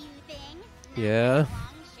a you thing? Not Yeah, by a long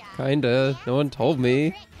shot. kinda. No one told me.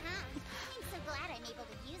 Trick, huh? I'm so glad I'm able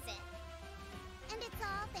to use it. And it's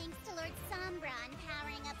all thanks to Lord Sombron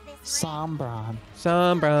powering up this ring. Sombron.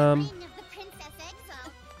 Sombram. Ring of the Princess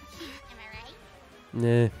Exile. Am I right?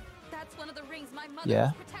 Nah, That's one of the rings my mother Yeah.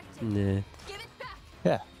 was protecting. nah. Give it back.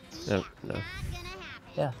 Yeah. No, Yeah, no. Not gonna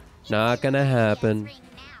happen. Yeah. It's Not a gonna Lucia's happen. ring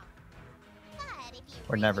now. But if you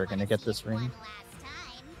We're really never wanna gonna get see this it ring. one last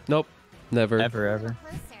time, Nope. Never. Ever, ever.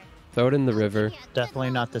 closer. Throw it in the I'll give river. you a good Definitely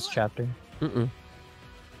long not this look. chapter. Mm-mm.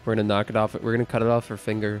 We're gonna knock it off. We're gonna cut it off her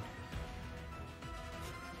finger.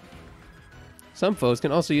 Some foes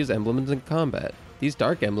can also use emblems in combat. These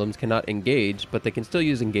dark emblems cannot engage, but they can still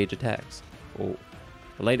use engage attacks. Oh.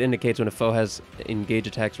 The light indicates when a foe has engage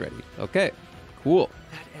attacks ready. Okay. Cool.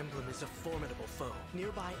 That emblem is a formidable foe.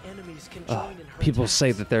 Nearby enemies can join in her People say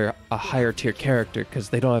attacks. that they're a higher tier character because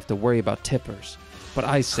they don't have to worry about tippers. But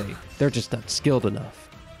I say they're just not skilled enough.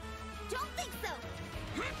 Don't think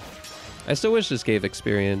so. I still wish this gave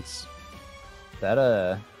experience. That,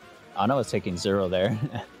 Anna was taking 0 there.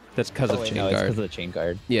 That's because Oh, of wait, chain no, it's guard. because of the chain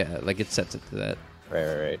guard. Yeah, like it sets it to that.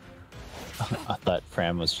 Right. I thought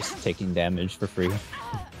Fram was just taking damage for free.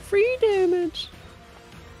 Free damage.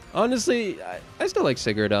 Honestly, I still like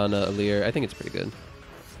Sigurd on Alir. I think it's pretty good.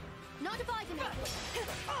 Not if I can help it.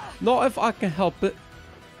 Not if I can help it.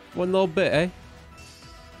 One little bit, eh?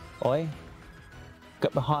 Oi,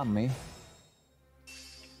 get behind me.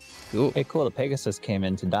 Cool. Hey, cool, the Pegasus came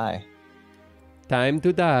in to die. Time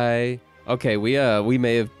to die. Okay, we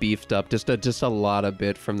may have beefed up just a lot a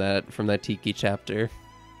bit from that Tiki chapter.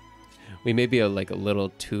 We may be a little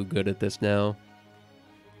too good at this now.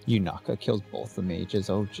 Yunaka kills both the mages.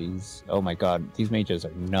 Oh jeez. Oh my god, these mages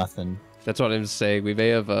are nothing. That's what I'm saying. We may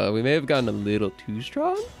have gotten a little too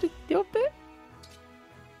strong to deal with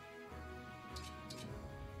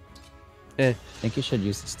it. I think you should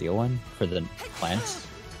use the steel one for the plants.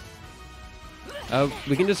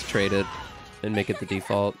 We can just trade it and make it the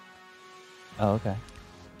default. Oh, okay.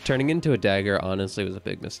 Turning into a dagger honestly was a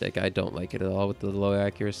big mistake. I don't like it at all with the low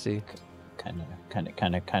accuracy. Kind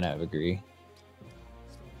of agree.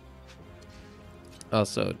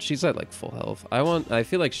 Also, she's at like full health. I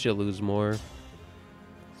feel like she'll lose more.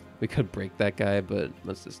 We could break that guy, but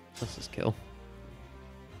let's just kill.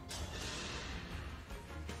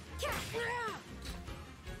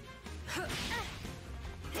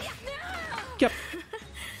 Yep.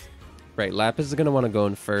 Right, Lapis is gonna want to go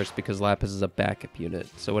in first because Lapis is a backup unit.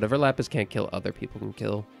 So whatever Lapis can't kill, other people can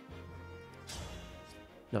kill.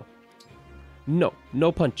 No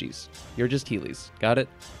punchies. You're just healies. Got it?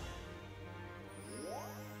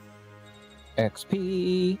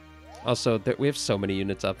 XP. Also, we have so many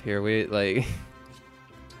units up here. We like.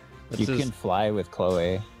 You can fly with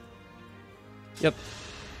Chloe. Yep.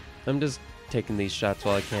 I'm just taking these shots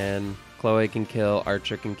while I can. Chloe can kill,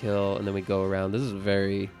 Archer can kill, and then we go around. This is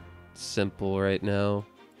very simple right now.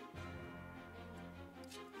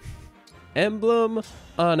 Emblem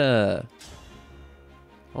Anna.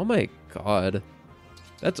 Oh my god.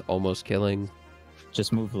 That's almost killing.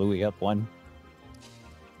 Just move Louis up one.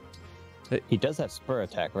 He does have spur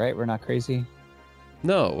attack, right? We're not crazy?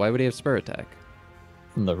 No, why would he have spur attack?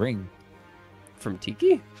 From the ring. From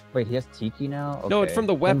Tiki? Wait, he has Tiki now? Okay. No, it's from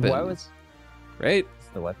the Then weapon. why was Right? it's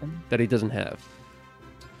the weapon? That he doesn't have.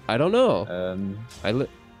 I don't know. I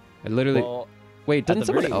literally... Well, Wait, didn't at the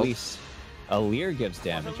someone very else... least, Alir gives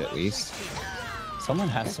damage at least. Someone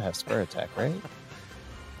has to have spur attack, right?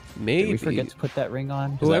 Maybe. Did we forget to put that ring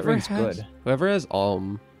on? 'Cause that ring's good. Whoever has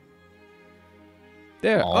Alm.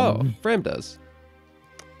 There. Oh, Fram does.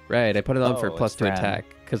 Right, I put it on for +2 Fran. attack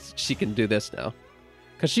because she can do this now.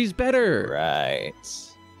 Because she's better. Right.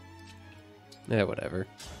 Yeah, whatever.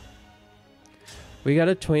 We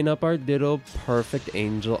gotta train up our little perfect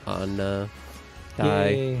angel Anna. Die.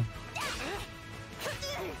 Yay.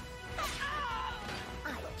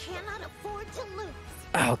 I cannot afford to lose.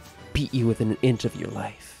 I'll beat you within an inch of your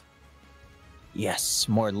life. Yes,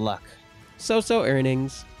 more luck. So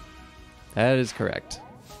earnings. That is correct.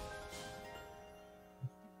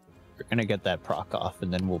 We're gonna get that proc off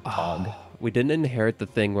and then we'll pog. We didn't inherit the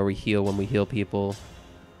thing where we heal when we heal people.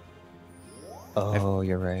 Oh,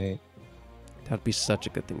 you're right. That'd be such a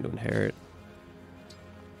good thing to inherit.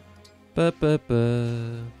 We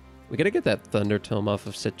gotta get that Thunder Tome off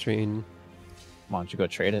of Citrine. Why don't you go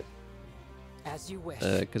trade it? As you wish.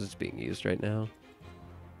 Because it's being used right now.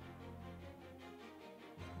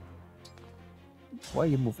 Why are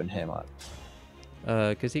you moving him up?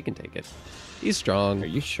 Because he can take it. He's strong. Are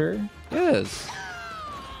you sure? Yes.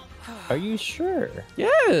 Are you sure?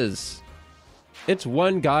 Yes. It's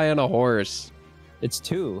one guy on a horse. It's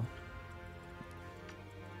 2.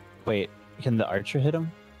 Wait, can the archer hit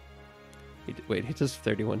him? Wait, he does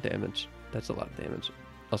 31 damage. That's a lot of damage.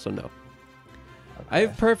 Also, no. Okay.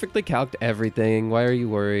 I've perfectly calced everything. Why are you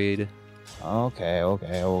worried? Okay.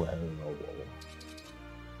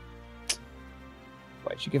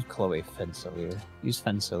 Why'd you give Chloe Fensilier? Use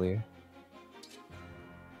Fensilier.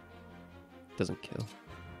 Doesn't kill.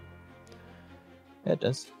 Yeah, it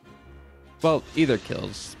does. Well, either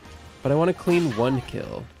kills. But I want to clean 1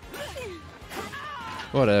 kill.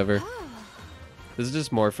 Whatever. This is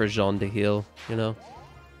just more for Jean to heal, you know?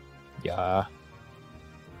 Yeah.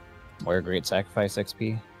 More great sacrifice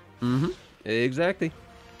XP. Mm-hmm. Exactly.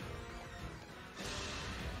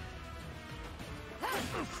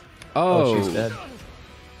 Oh, she's dead.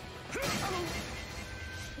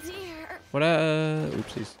 Dear. What,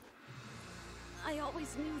 oopsies. I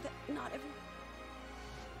always knew that not every...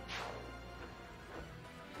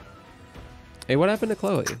 Hey, what happened to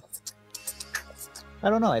Chloe? I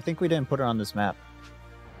don't know. I think we didn't put her on this map.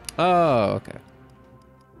 Oh, okay.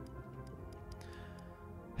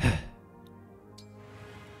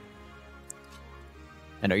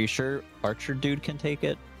 And are you sure Archer dude can take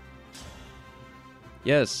it?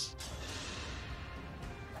 Yes.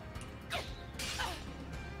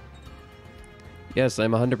 Yes,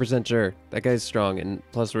 I'm 100% sure. That guy's strong, and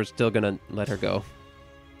plus we're still gonna let her go.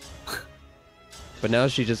 But now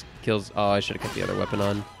she just kills... Oh, I should have kept the other weapon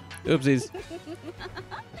on. Oopsies.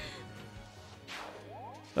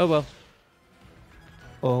 Oh well.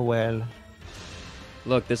 Oh well.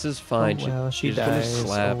 Look, this is fine. Oh well, she she's gonna dies.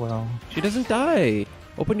 slap. Oh well. She doesn't die.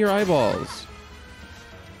 Open your eyeballs.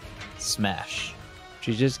 Smash.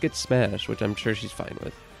 She just gets smashed, which I'm sure she's fine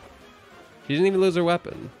with. She didn't even lose her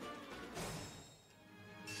weapon.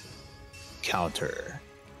 Counter.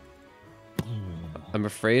 I'm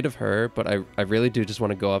afraid of her, but I really do just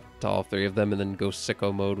want to go up to all 3 of them and then go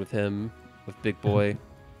sicko mode with him, with Big Boy.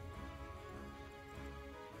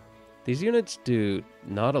 These units do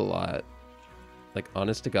not a lot. Like,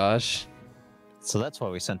 honest to gosh. So that's why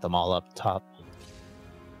we sent them all up top.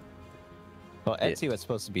 Well, Etsy was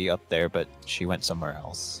supposed to be up there, but she went somewhere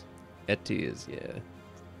else. Etsy is, yeah.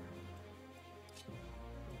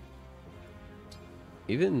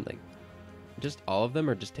 Even, like, just all of them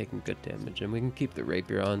are just taking good damage, and we can keep the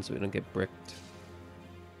rapier on so we don't get bricked.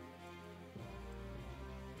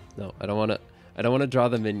 No, I don't want to draw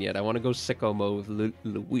them in yet. I want to go sicko mode with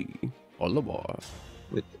Louis Oliver.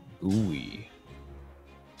 With Louis.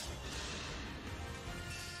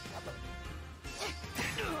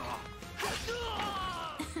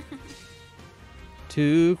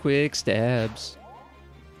 Two quick stabs.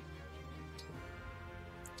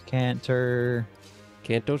 Canter.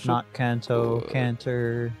 Canto. Not Canto.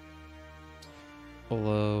 Canter.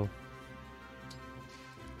 Hello.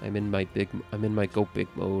 I'm in my go big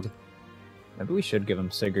mode. Maybe we should give him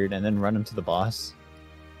Sigurd and then run him to the boss.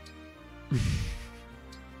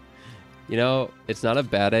 You know, it's not a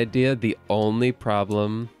bad idea. The only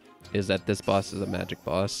problem is that this boss is a magic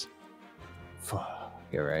boss.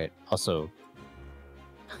 You're right. Also,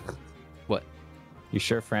 what? You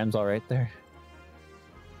sure Fran's all right there?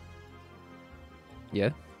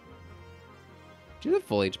 Yeah. She's at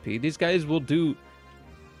full HP. These guys will do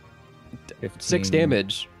 6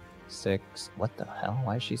 damage. 6. What the hell?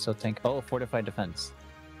 Why is she so tanky? Oh, fortified defense.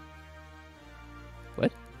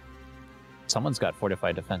 What? Someone's got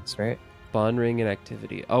fortified defense, right? Bond ring and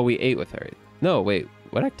activity. Oh, we ate with her. No, wait.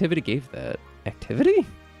 What activity gave that? Activity. activity?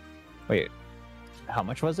 Wait, how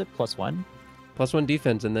much was it? +1? +1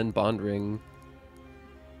 defense and then bond ring.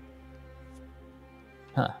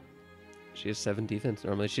 Huh. She has 7 defense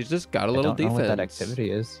normally. She's just got a I little don't know defense. what that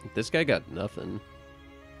activity is. This guy got nothing.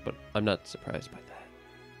 But I'm not surprised by that.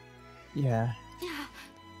 Yeah.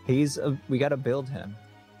 Yeah. We gotta build him.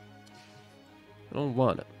 I don't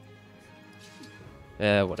want it.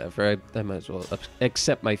 Whatever. I might as well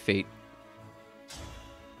accept my fate.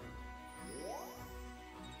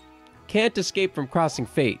 Can't escape from crossing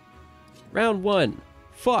fate. Round 1.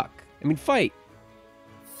 Fuck. I mean, fight.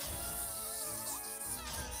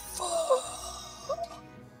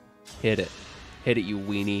 Hit it. Hit it, you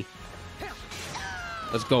weenie.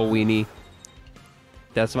 Let's go, weenie.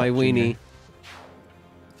 That's my weenie.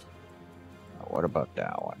 What about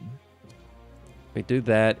that one? We do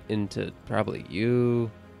that into probably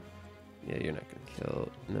you. Yeah, you're not gonna kill.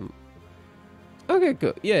 And then... Okay,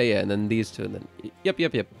 good. Yeah, and then these two, and then...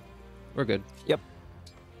 Yep. We're good. Yep.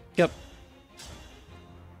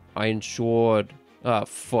 Iron Sword. Ah,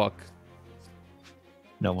 fuck.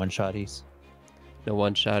 No one-shotties. No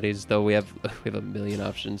one-shotties, though we have a million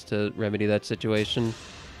options to remedy that situation.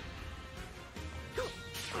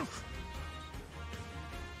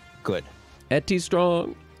 Good. Etty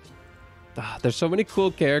strong. There's so many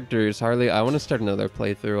cool characters, Harley. I want to start another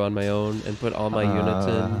playthrough on my own and put all my units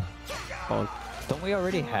in. Bonk. Don't we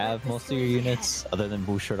already have most of your units other than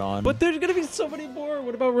Bouchardon? But there's gonna be so many more.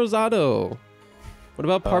 What about Rosado? What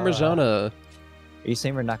about Parmigiana? Are you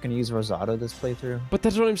saying we're not going to use Rosado this playthrough? But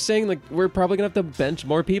that's what I'm saying. Like, we're probably gonna have to bench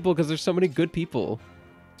more people because there's so many good people.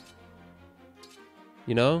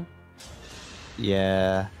 You know?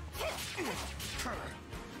 Yeah.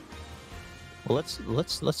 Well, let's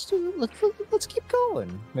keep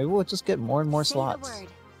going. Maybe we'll just get more and more slots.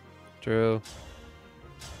 True.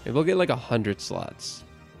 Maybe we'll get like 100 slots.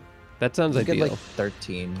 That sounds We'll ideal. get like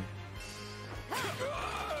 13.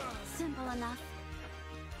 Simple enough.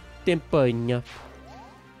 Simple enough.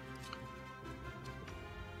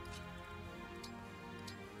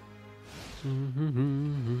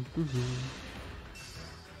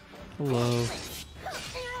 Hello.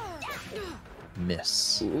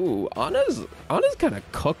 Miss. Ooh, Anna's kind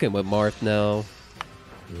of cooking with Marth now.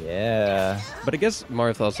 Yeah. But I guess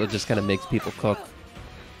Marth also just kind of makes people cook.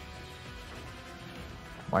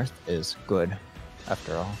 Marth is good,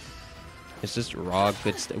 after all. It's just raw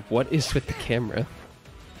good stuff. What is with the camera?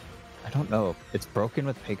 I don't know. It's broken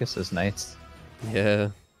with Pegasus Knights. Yeah.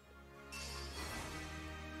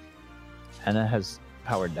 Henna has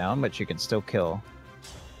powered down, but she can still kill.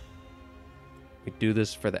 We do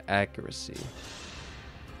this for the accuracy.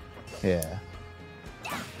 Yeah.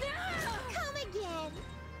 Come again.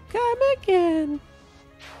 Come again.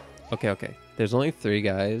 Okay. There's only 3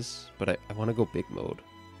 guys, but I want to go big mode.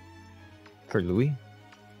 For Louis?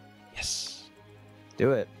 Yes.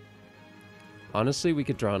 Do it. Honestly, we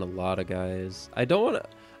could draw in a lot of guys. I don't want to...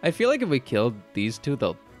 I feel like if we killed these 2,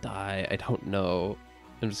 they'll die. I don't know.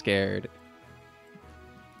 I'm scared.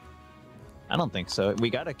 I don't think so. We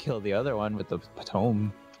gotta kill the other one with the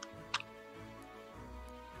tome.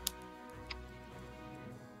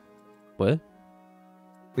 What?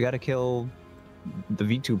 We gotta kill the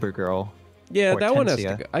VTuber girl. Yeah, that one has to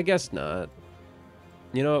Hortensia. go. I guess not.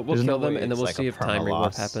 You know what? We'll There's kill no them way and then it's we'll like see a if time perma rewarp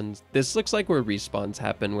loss. happens. This looks like where respawns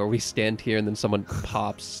happen, where we stand here and then someone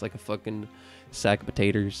pops like a fucking sack of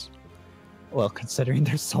potatoes. Well, considering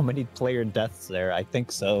there's so many player deaths there, I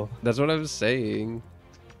think so. That's what I was saying.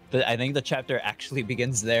 But I think the chapter actually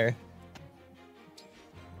begins there.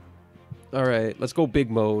 All right, let's go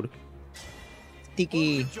big mode.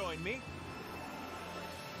 Tiki, Join me.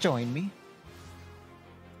 join me.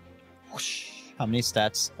 Whoosh. How many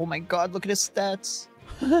stats? Oh my god, look at his stats.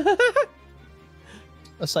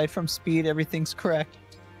 Aside from speed, everything's correct.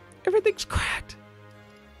 Everything's cracked.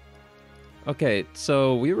 Okay,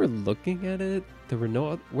 so we were looking at it. There were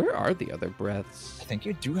no... Where are the other breaths? I think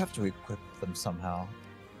you do have to equip them somehow.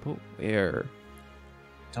 But where?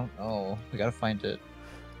 Don't know. We gotta find it.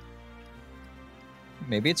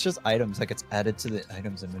 Maybe it's just items, like it's added to the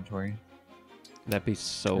items inventory. That'd be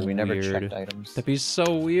so We weird. never checked items. That'd be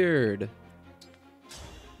so weird.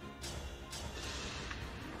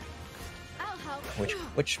 I'll help.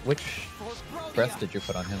 Which breath did you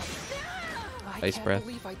put on him? Ice I breath. can't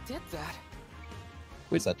believe I did that.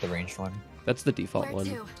 Is that the ranged one? That's the default Where one.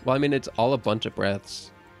 to? Well, I mean, it's all a bunch of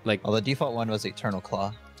breaths. Like, Oh, the default one was Eternal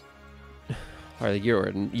Claw. Harley,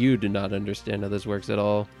 you do not understand how this works at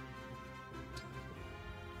all.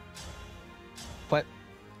 What?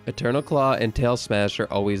 Eternal Claw and Tail Smash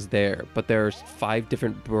are always there, but there's 5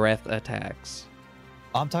 different breath attacks.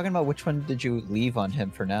 I'm talking about which one did you leave on him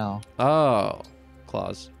for now? Oh,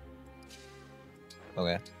 claws.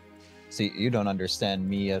 Okay. See, you don't understand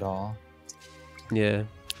me at all. Yeah.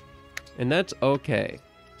 And that's okay.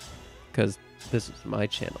 Because this is my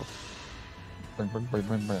channel.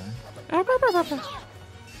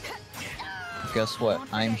 Guess what?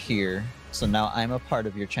 I'm here. So now I'm a part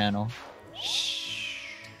of your channel. Shh.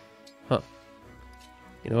 Huh.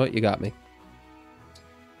 You know what? You got me.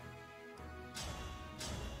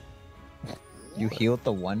 You healed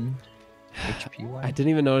the 1 HP one? I didn't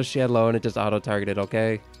even notice she had low and it just auto-targeted,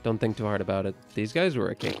 okay? Don't think too hard about it. These guys were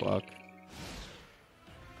a cakewalk.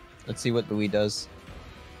 Let's see what Louis does.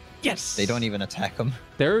 Yes! They don't even attack him.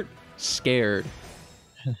 They're scared.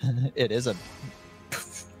 It is a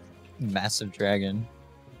massive dragon.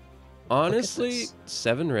 Honestly,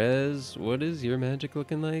 7 res. What is your magic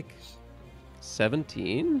looking like?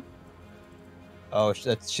 17? Oh,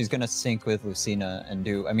 she's gonna sync with Lucina and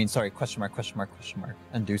do, I mean, sorry, question mark,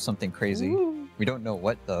 and do something crazy. Ooh. We don't know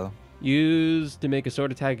what, though. Use to make a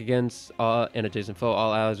sword attack against an adjacent foe.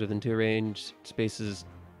 All allies within 2 range spaces.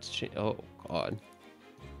 Oh, God.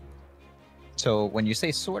 So when you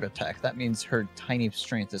say sword attack, that means her tiny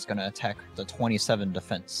strength is gonna attack the 27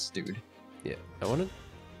 defense, dude. Yeah, I want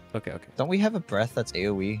to... Okay. Don't we have a breath that's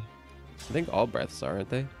AoE? I think all breaths are, aren't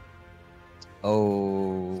they?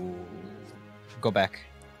 Oh... Go back.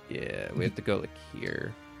 Yeah, we have to go, like,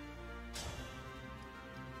 here.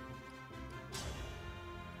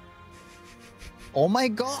 Oh my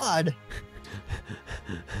god!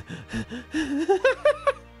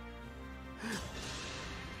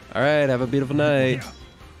 Alright, have a beautiful night.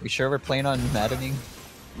 We sure we're playing on Maddening?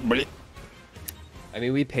 I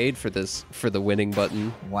mean, we paid for this, for the winning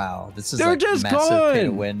button. Wow, this is They're like just massive pay to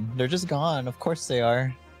gone! win. They're just gone, of course they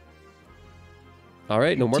are.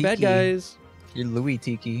 Alright, no more bad Tiki. guys. You're Louis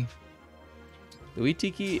Tiki. Louis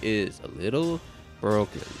Tiki is a little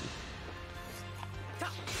broken.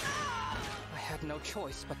 I had no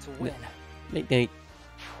choice but to win. Nate.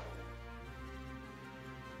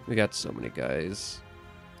 We got so many guys.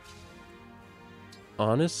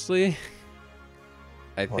 Honestly,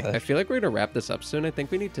 I feel like we're gonna wrap this up soon. I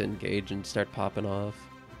think we need to engage and start popping off.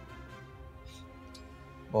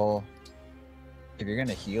 Well, if you're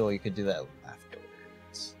gonna heal, you could do that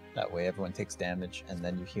afterwards. That way everyone takes damage and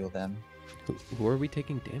then you heal them. Who are we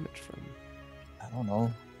taking damage from? I don't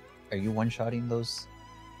know. Are you one-shotting those?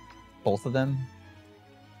 Both of them?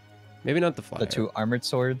 Maybe not the flyer. The 2 armored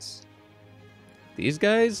swords? These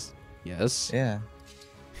guys? Yes. Yeah.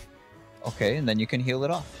 Okay, and then you can heal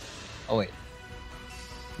it off. Oh, wait.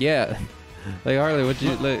 Yeah. Like, Harley, what'd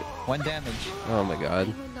you... like? 1 damage. Oh my god.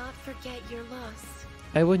 You will not forget your loss.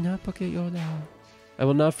 I will not forget your L. I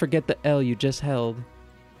will not forget the L you just held.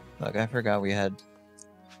 Look, I forgot we had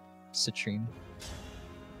Citrine.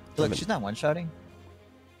 Look, she's not one-shotting.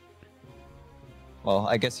 Well,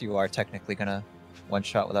 I guess you are technically gonna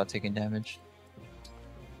one-shot without taking damage.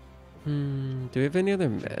 Do we have any other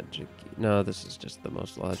magic? No, this is just the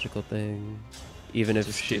most logical thing. Even if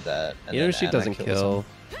Just she... do that, and Even then if she Anna doesn't kills kill.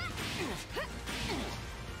 him.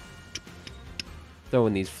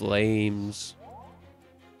 Throwing these flames.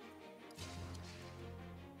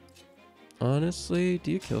 Honestly,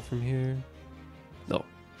 do you kill from here? No.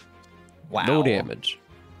 Wow. No damage.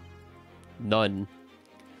 None.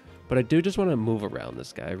 But I do just want to move around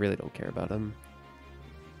this guy. I really don't care about him.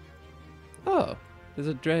 Oh, there's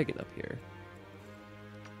a dragon up here.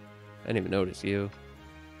 I didn't even notice you.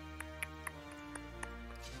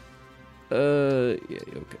 Yeah,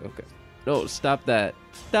 okay. No, stop that.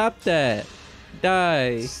 Stop that.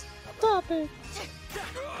 Die. Stop it.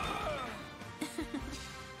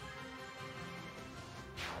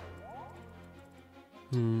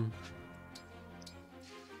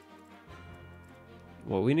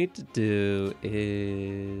 What we need to do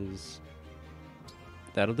is...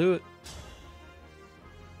 That'll do it.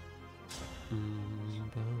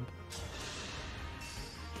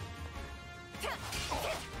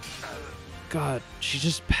 God, she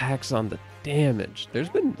just packs on the damage. There's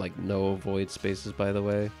been, like, no void spaces, by the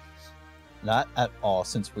way. Not at all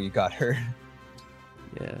since we got her.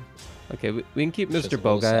 Yeah. Okay, we can keep It's Mr. just a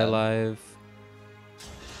little Bowguy sad. alive.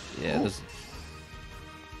 Yeah, this...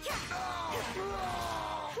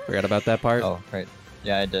 Forgot about that part. Oh, right.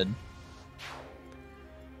 Yeah, I did.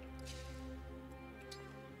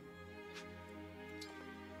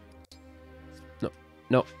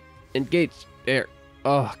 No. Engage. There.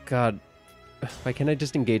 Oh, God. Why can't I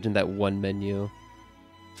just engage in that one menu?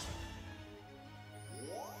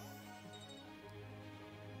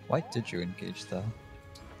 Why did you engage, though?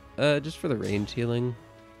 Just for the range healing.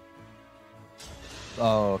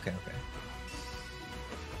 Oh, okay.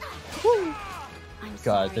 I'm God,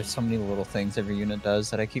 sorry. there's so many little things every unit does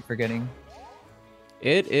that I keep forgetting.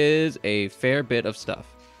 It is a fair bit of stuff.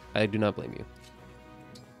 I do not blame you.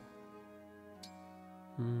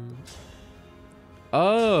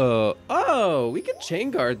 Oh, we can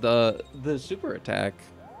chain guard the super attack.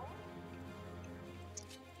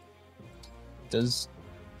 Does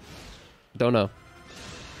Don't know.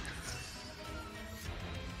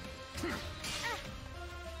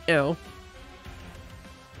 Ow.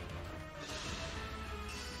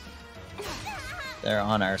 they're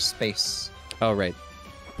on our space? Oh, right.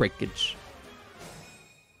 Breakage.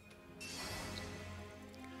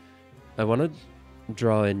 I want to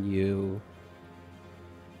draw in you.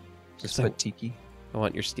 Just So- put Tiki. I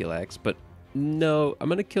want your steel axe, but no, I'm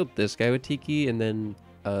gonna kill this guy with Tiki and then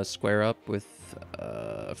square up with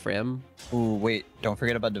Fram. Ooh, wait! Don't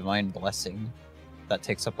forget about Divine Blessing. That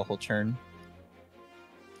takes up a whole turn.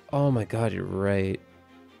 Oh my god, you're right.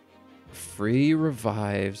 Free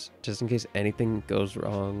revives just in case anything goes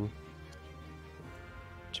wrong.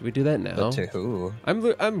 Should we do that now? But to who? I'm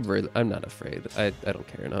not afraid. I don't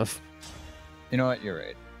care enough. You know what? You're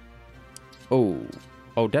right.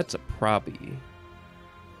 Oh, that's a probby.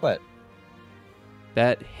 What?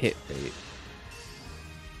 That hit rate.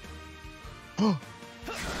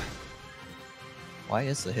 Why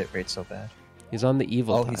is the hit rate so bad? He's on the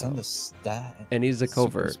evil. Oh, tile. he's on the stat. And he's a super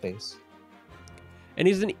covert. Space. And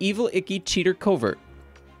he's an evil, icky cheater covert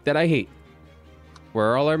that I hate. Where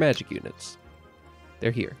are all our magic units?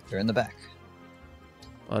 They're here. They're in the back.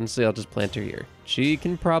 Honestly, I'll just plant her here. She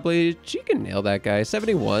can nail that guy.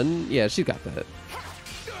 71. Yeah, she got that.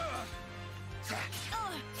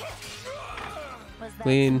 Was that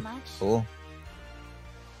Clean. too much? Cool.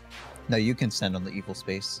 No, you can stand on the evil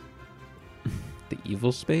space. The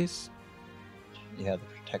evil space? Yeah, the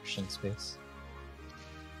protection space.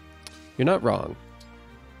 You're not wrong.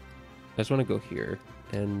 I just want to go here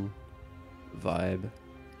and vibe.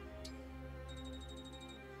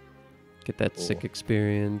 Get that Cool. sick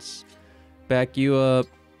experience. Back you up.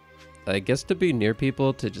 I guess to be near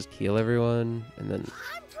people to just heal everyone. And then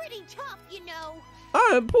I'm pretty tough, you know.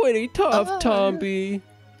 I'm pretty tough, Tomby.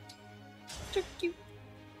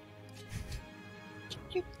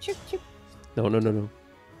 No.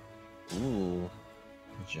 Ooh,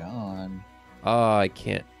 John. Oh, I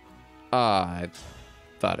can't. I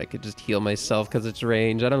thought I could just heal myself because it's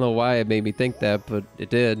range. I don't know why it made me think that, but it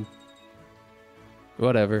did.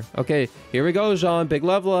 Whatever. Okay, here we go, Jean. Big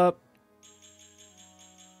level up.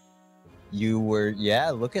 Yeah,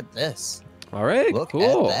 look at this. All right, Look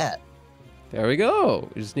cool. at that. There we go.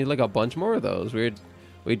 We just need like a bunch more of those. We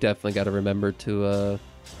definitely got to remember to.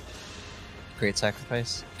 Great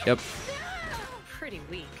sacrifice. Yep. Pretty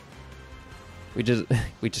weak. We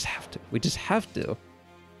just have to. We just have to.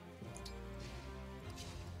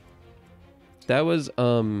 That was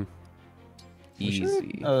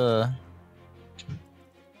easy. There's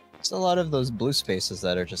a lot of those blue spaces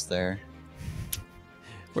that are just there.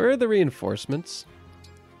 Where are the reinforcements?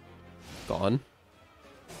 Gone.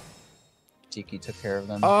 Tiki took care of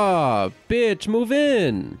them. Ah, bitch, move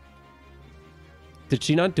in. Did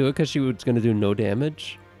she not do it because she was gonna do no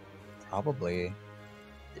damage? Probably.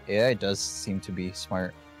 The AI does seem to be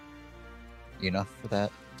smart enough for that.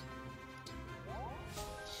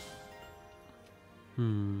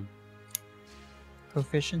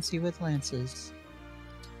 Proficiency with lances.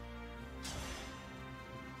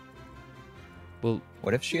 Well,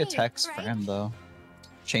 What if she Me, attacks right? Fram though?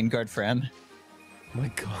 Chain guard Fram. my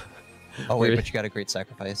God. Oh wait, Really? but you got a great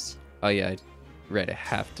sacrifice. Oh yeah, right. I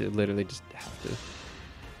have to. Literally, just have to.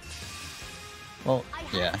 Well, I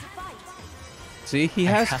have yeah. to fight. See, he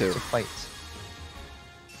I has have to. to fight.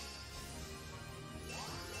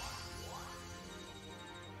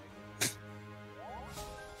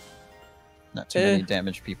 Not too many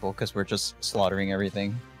damaged people because we're just slaughtering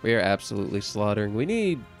everything. We are absolutely slaughtering. We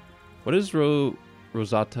need. What is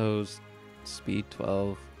Rosato's speed?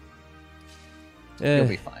 12. You'll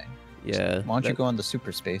be fine. Yeah. Why don't you go on the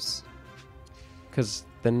super space? Because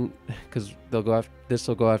they'll go after. This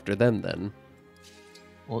will go after them then.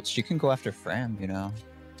 Well, she can go after Fram, you know.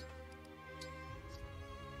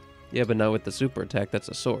 Yeah, but not with the super attack. That's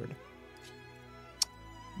a sword.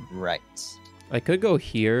 Right. I could go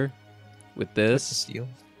here with With the this, steel.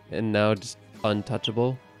 and now just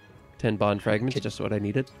untouchable. 10 bond fragments, Could- just what I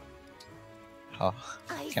needed. Oh,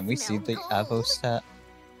 I can we see smell the Avo gold. stat?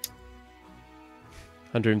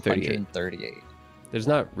 138. 138. There's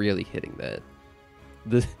not really hitting that.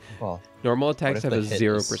 The Well, normal attacks if have a the hit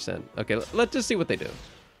 0%. Okay, let's just see what they do.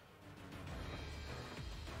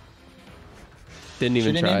 Didn't she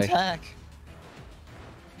even didn't try. attack.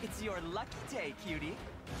 It's your lucky day, cutie.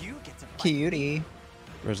 You get to fight. Cutie.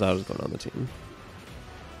 Rosado's going on the team.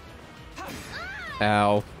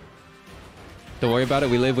 Ow. Don't worry about it.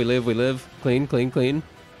 We live, we live, we live. Clean, clean, clean.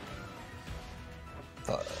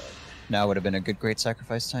 Now would have been a good great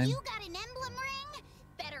sacrifice time. You got an emblem ring?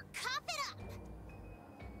 Better cough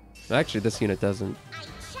it up. Actually, this unit doesn't. I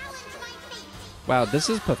challenge my fate. Wow, this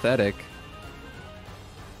is pathetic.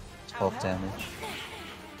 12 damage.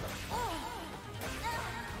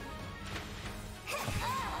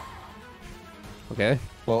 Okay.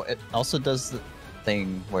 Well, it also does the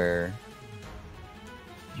thing where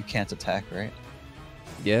you can't attack, right?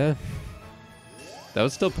 Yeah. That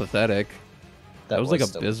was still pathetic. That was like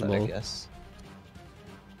still abysmal. pathetic, yes.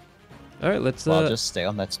 All right, let's Well, I'll just stay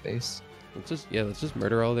on that space. let's just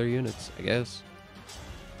murder all their units, I guess.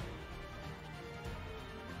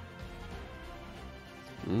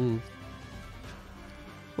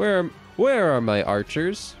 Where are my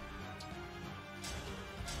archers?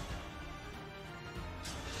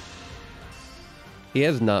 He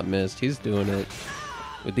has not missed. He's doing it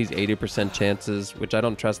with these 80% chances, which I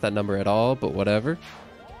don't trust that number at all, but whatever.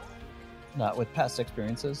 Not with past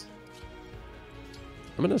experiences.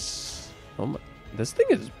 I'm gonna. Oh my! This thing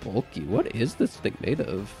is bulky. What is this thing made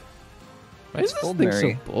of? Why is It's this thing so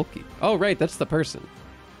Goldberry. bulky? Oh, right, that's the person.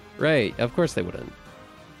 Right, of course they wouldn't.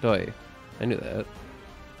 Doi, I knew that.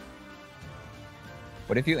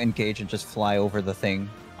 What if you engage and just fly over the thing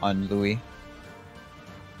on Louis?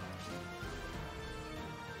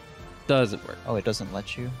 Doesn't work. Oh, it doesn't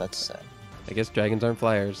let you? That's sad. I guess dragons aren't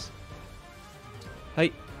flyers.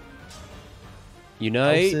 Hi.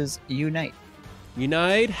 Unite. Houses unite.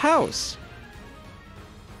 Unite house.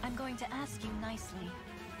 I'm going to ask you nicely.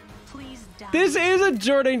 Please die. This is a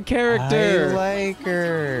Jordan character. I like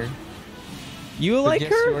her. You But like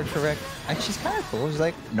yes, her? you are correct. Actually, she's kind of cool. She's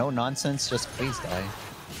like, no nonsense, just please die.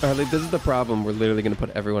 Harley, this is the problem. We're literally gonna put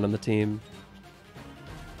everyone on the team.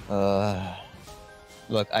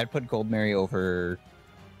 Look, I'd put Gold Mary over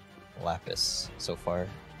Lapis so far.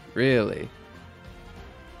 Really?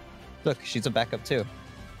 Look, she's a backup too.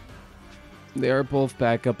 They are both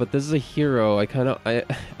backup, but this is a hero.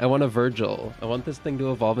 I want a Virgil. I want this thing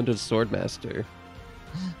to evolve into a Swordmaster.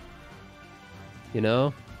 You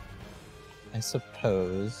know? I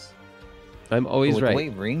suppose. I'm always With right. the way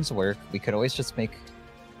rings work, we could always just change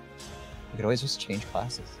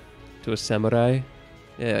classes. To a samurai?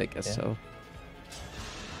 Yeah, I guess Yeah. so.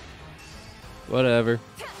 Whatever.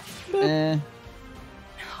 Eh.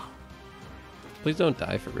 Please don't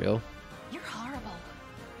die for real. You're horrible.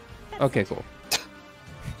 Okay, cool.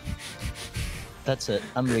 That's it.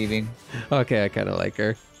 I'm leaving. Okay, I kind of like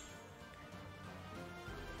her.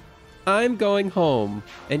 I'm going home,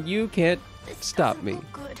 and you can't stop me.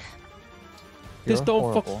 Good. This You're don't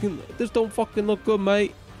horrible. fucking look good,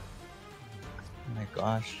 mate. Oh my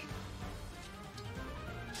gosh.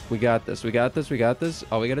 We got this. We got this. We got this.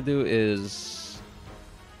 All we gotta do is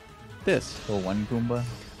this. Kill one Goomba.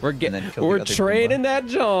 We're and then getting. kill the We're other trading Goomba. that,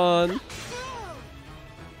 John.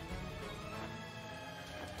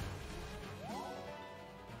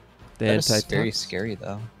 The That is very anti-tox. scary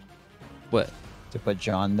though. What? To put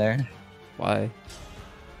John there. Why?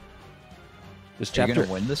 This Are you chapter.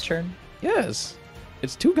 gonna win this turn? Yes.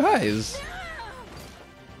 It's two guys.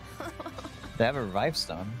 They have a revive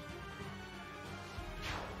stone.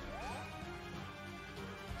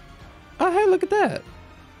 Oh, hey, look at that.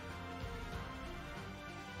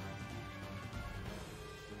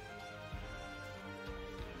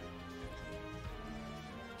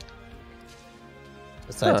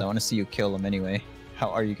 Besides, Huh. I want to see you kill him anyway. How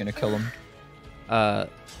are you gonna kill him?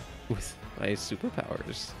 With my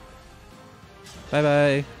superpowers. Bye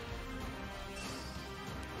bye.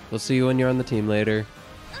 We'll see you when you're on the team later.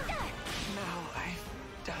 Now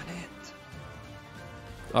I've done it.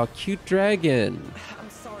 Oh, cute dragon. I'm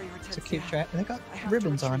sorry, Hortensia. It's a cute track. They got I have to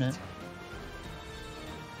ribbons on it. retreat.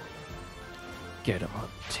 Get on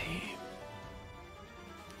team.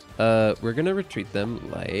 We're gonna retreat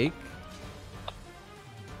them like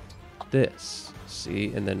this.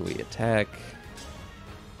 See, and then we attack.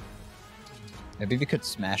 Maybe we could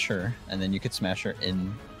smash her, and then you could smash her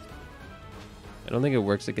in. I don't think it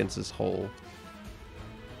works against this hole.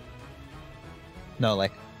 No,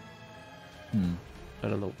 like. I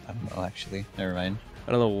don't know. I don't know, actually. Never mind.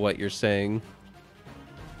 I don't know what you're saying.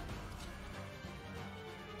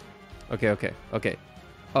 Okay, okay, okay.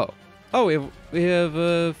 Oh, we have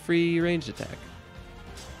a free ranged attack.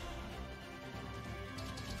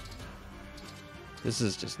 This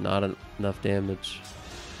is just not enough damage.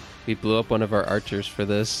 We blew up one of our archers for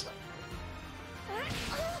this.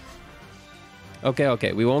 Okay,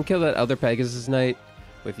 okay. We won't kill that other Pegasus Knight,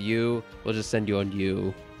 With you, we'll just send you on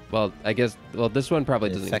you. Well, I guess. Well, this one probably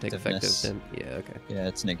The doesn't even take effectiveness. effective. Yeah. Okay. Yeah,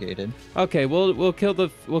 it's negated. Okay. We'll kill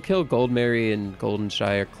Goldmary and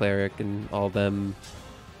Goldenshire cleric and all them.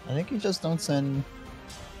 I think you just don't send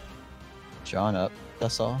John up.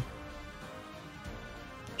 That's all.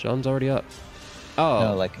 John's already up. Oh.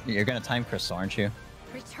 No, like you're gonna time crystal, aren't you?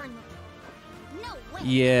 Return the... No way!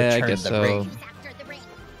 Yeah, I Return guess the so. ring. After the ring.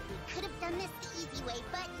 We could have done this the easy way,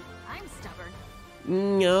 but I'm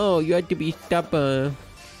stubborn. No, you had to be stubborn.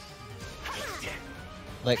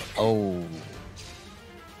 Like, oh.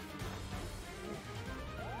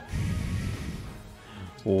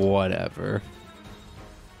 Whatever.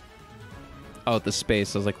 Oh, the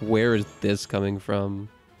space. I was like, where is this coming from?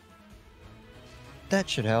 That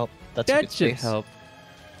should help. That's a That good should space. help.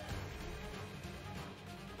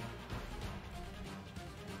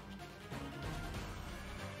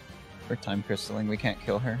 For time crystalling, we can't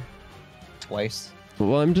kill her twice.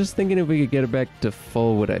 Well, I'm just thinking if we could get her back to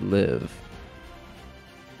full, would I live?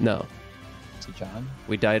 No. To John.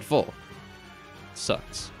 We died full.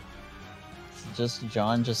 Sucks.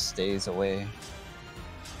 John just stays away.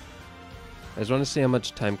 I just want to see how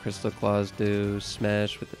much time crystal claws do.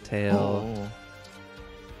 Smash with the tail. Oh.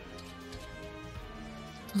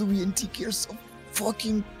 Louis and Tiki are so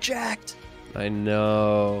fucking jacked. I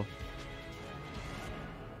know.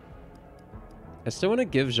 I still want to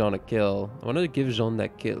give Jean a kill. I want to give Jean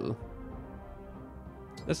that kill.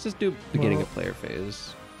 Let's just do beginning of player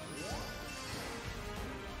phase.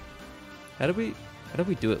 How did we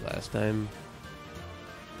do it last time?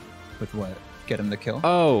 With what? Get him to kill?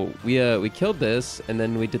 Oh, we killed this, and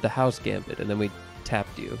then we did the house gambit, and then we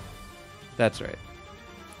tapped you. That's right.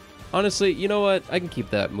 Honestly, you know what? I can keep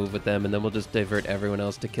that move with them, and then we'll just divert everyone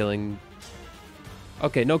else to killing.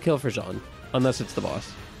 Okay, no kill for Jean, unless it's the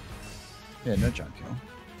boss. Yeah, no John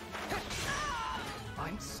kill.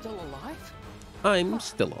 I'm still alive? I'm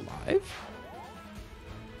still alive.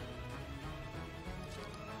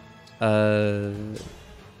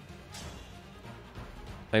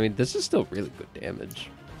 I mean, this is still really good damage.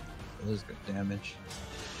 It is good damage.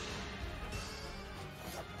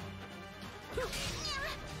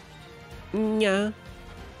 Yeah.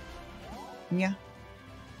 Yeah.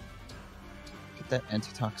 Get that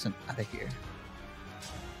antitoxin out of here.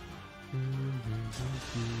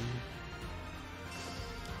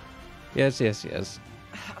 Yes, yes, yes.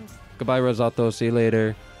 Goodbye, Rosato. See you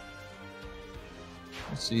later.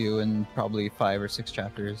 I'll see you in probably 5 or 6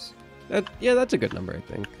 chapters. Yeah, that's a good number, I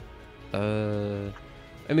think. I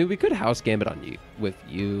mean, we could house gambit on you with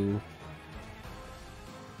you.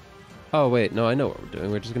 Oh wait, no, I know what we're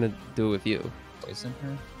doing. We're just gonna do it with you. Poison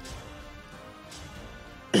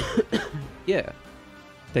her? Yeah.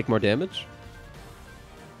 Take more damage.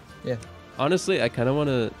 Yeah. Honestly, I kind of want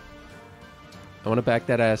to. I want to back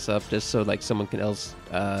that ass up just so like someone else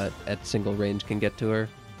at single range can get to her.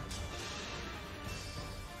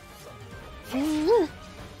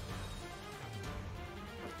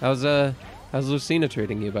 How's Lucina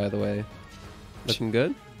treating you, by the way? Looking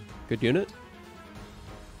good? Good unit?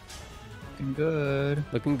 Looking good.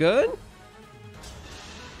 Looking good?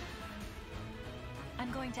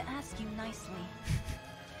 I'm going to ask you nicely.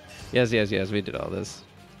 Yes, yes, yes, we did all this.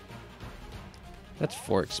 That's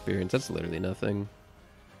 4 experience. That's literally nothing.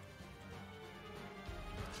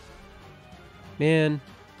 Man.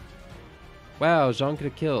 Wow, Jean could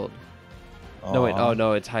have killed. No, wait. Oh,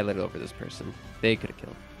 no, it's highlighted over this person. They could have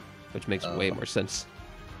killed. Which makes way more sense.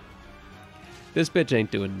 This bitch ain't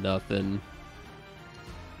doing nothing.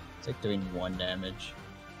 It's like doing 1 damage.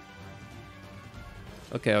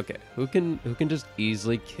 Okay, okay. Who can just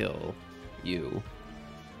easily kill you?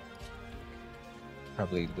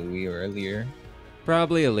 Probably Louis or Lear.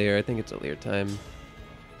 Probably Alir. I think it's Alir time.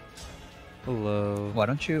 Hello. Why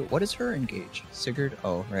don't you... What is her engage? Sigurd?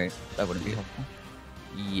 Oh, right. That wouldn't be helpful.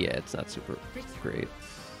 Yeah, it's not super great.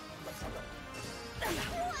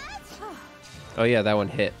 Oh yeah, that one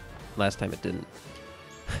hit. Last time it didn't.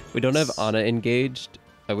 We don't have Anna engaged.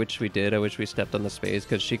 I wish we did. I wish we stepped on the space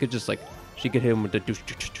because she could just like... She could hit him with the...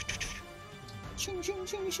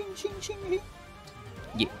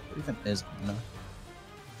 Yeah. What even is Anna?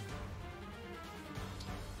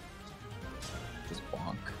 Just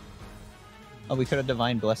bonk. Oh, we could have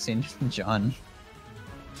Divine Blessing John.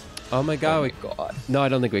 Oh my god. Oh my god. No, I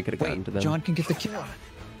don't think we could have gotten to them. John can get the kill.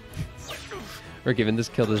 We're giving this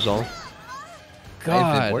kill to Jean. If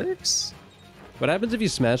God. it works. What happens if you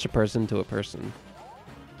smash a person to a person?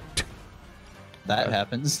 That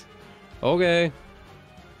happens. Okay.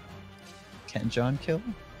 Can John kill?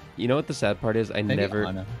 You know what the sad part is? I Maybe never...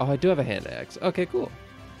 Anna. Oh, I do have a hand axe. Okay, cool.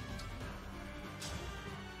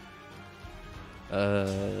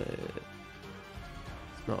 Oh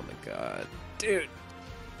my god. Dude.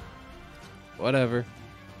 Whatever.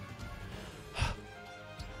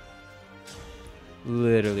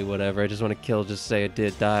 Literally whatever. I just want to kill, just say it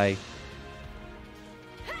did die.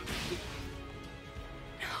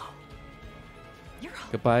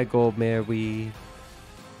 Goodbye, Gold Mary.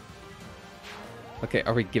 Okay,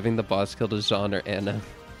 are we giving the boss kill to Jean or Anna?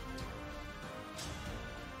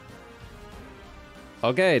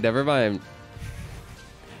 Okay, never mind.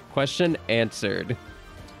 Question answered.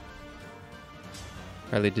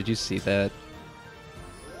 Harley, did you see that?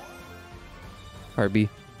 Harvey.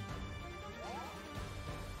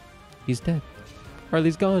 He's dead.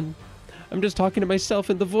 Harley's gone. I'm just talking to myself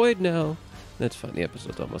in the void now. That's fine, the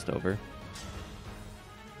episode's almost over.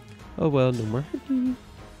 Oh well, no more.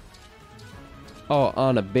 Oh,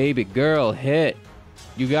 on a baby girl hit.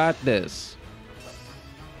 You got this.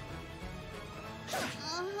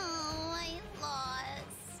 Oh, I lost.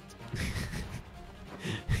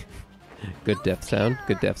 Good death sound.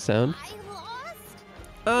 Good death sound. I lost?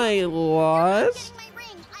 I lost? My ring.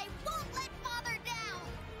 I won't let Father down.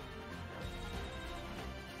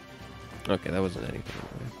 Okay, that wasn't anything.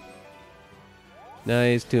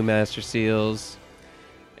 Nice, 2 Master Seals.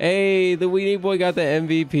 Hey, the Weenie Boy got the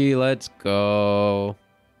MVP. Let's go.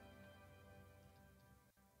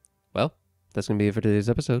 Well, that's going to be it for today's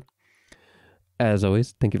episode. As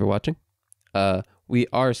always, thank you for watching. We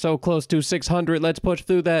are so close to 600. Let's push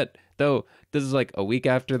through that. Though, this is like a week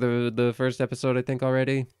after the first episode, I think,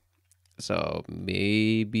 already. So,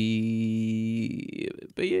 maybe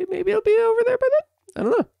it'll be over there by then. I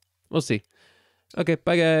don't know. We'll see. Okay,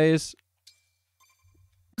 bye, guys.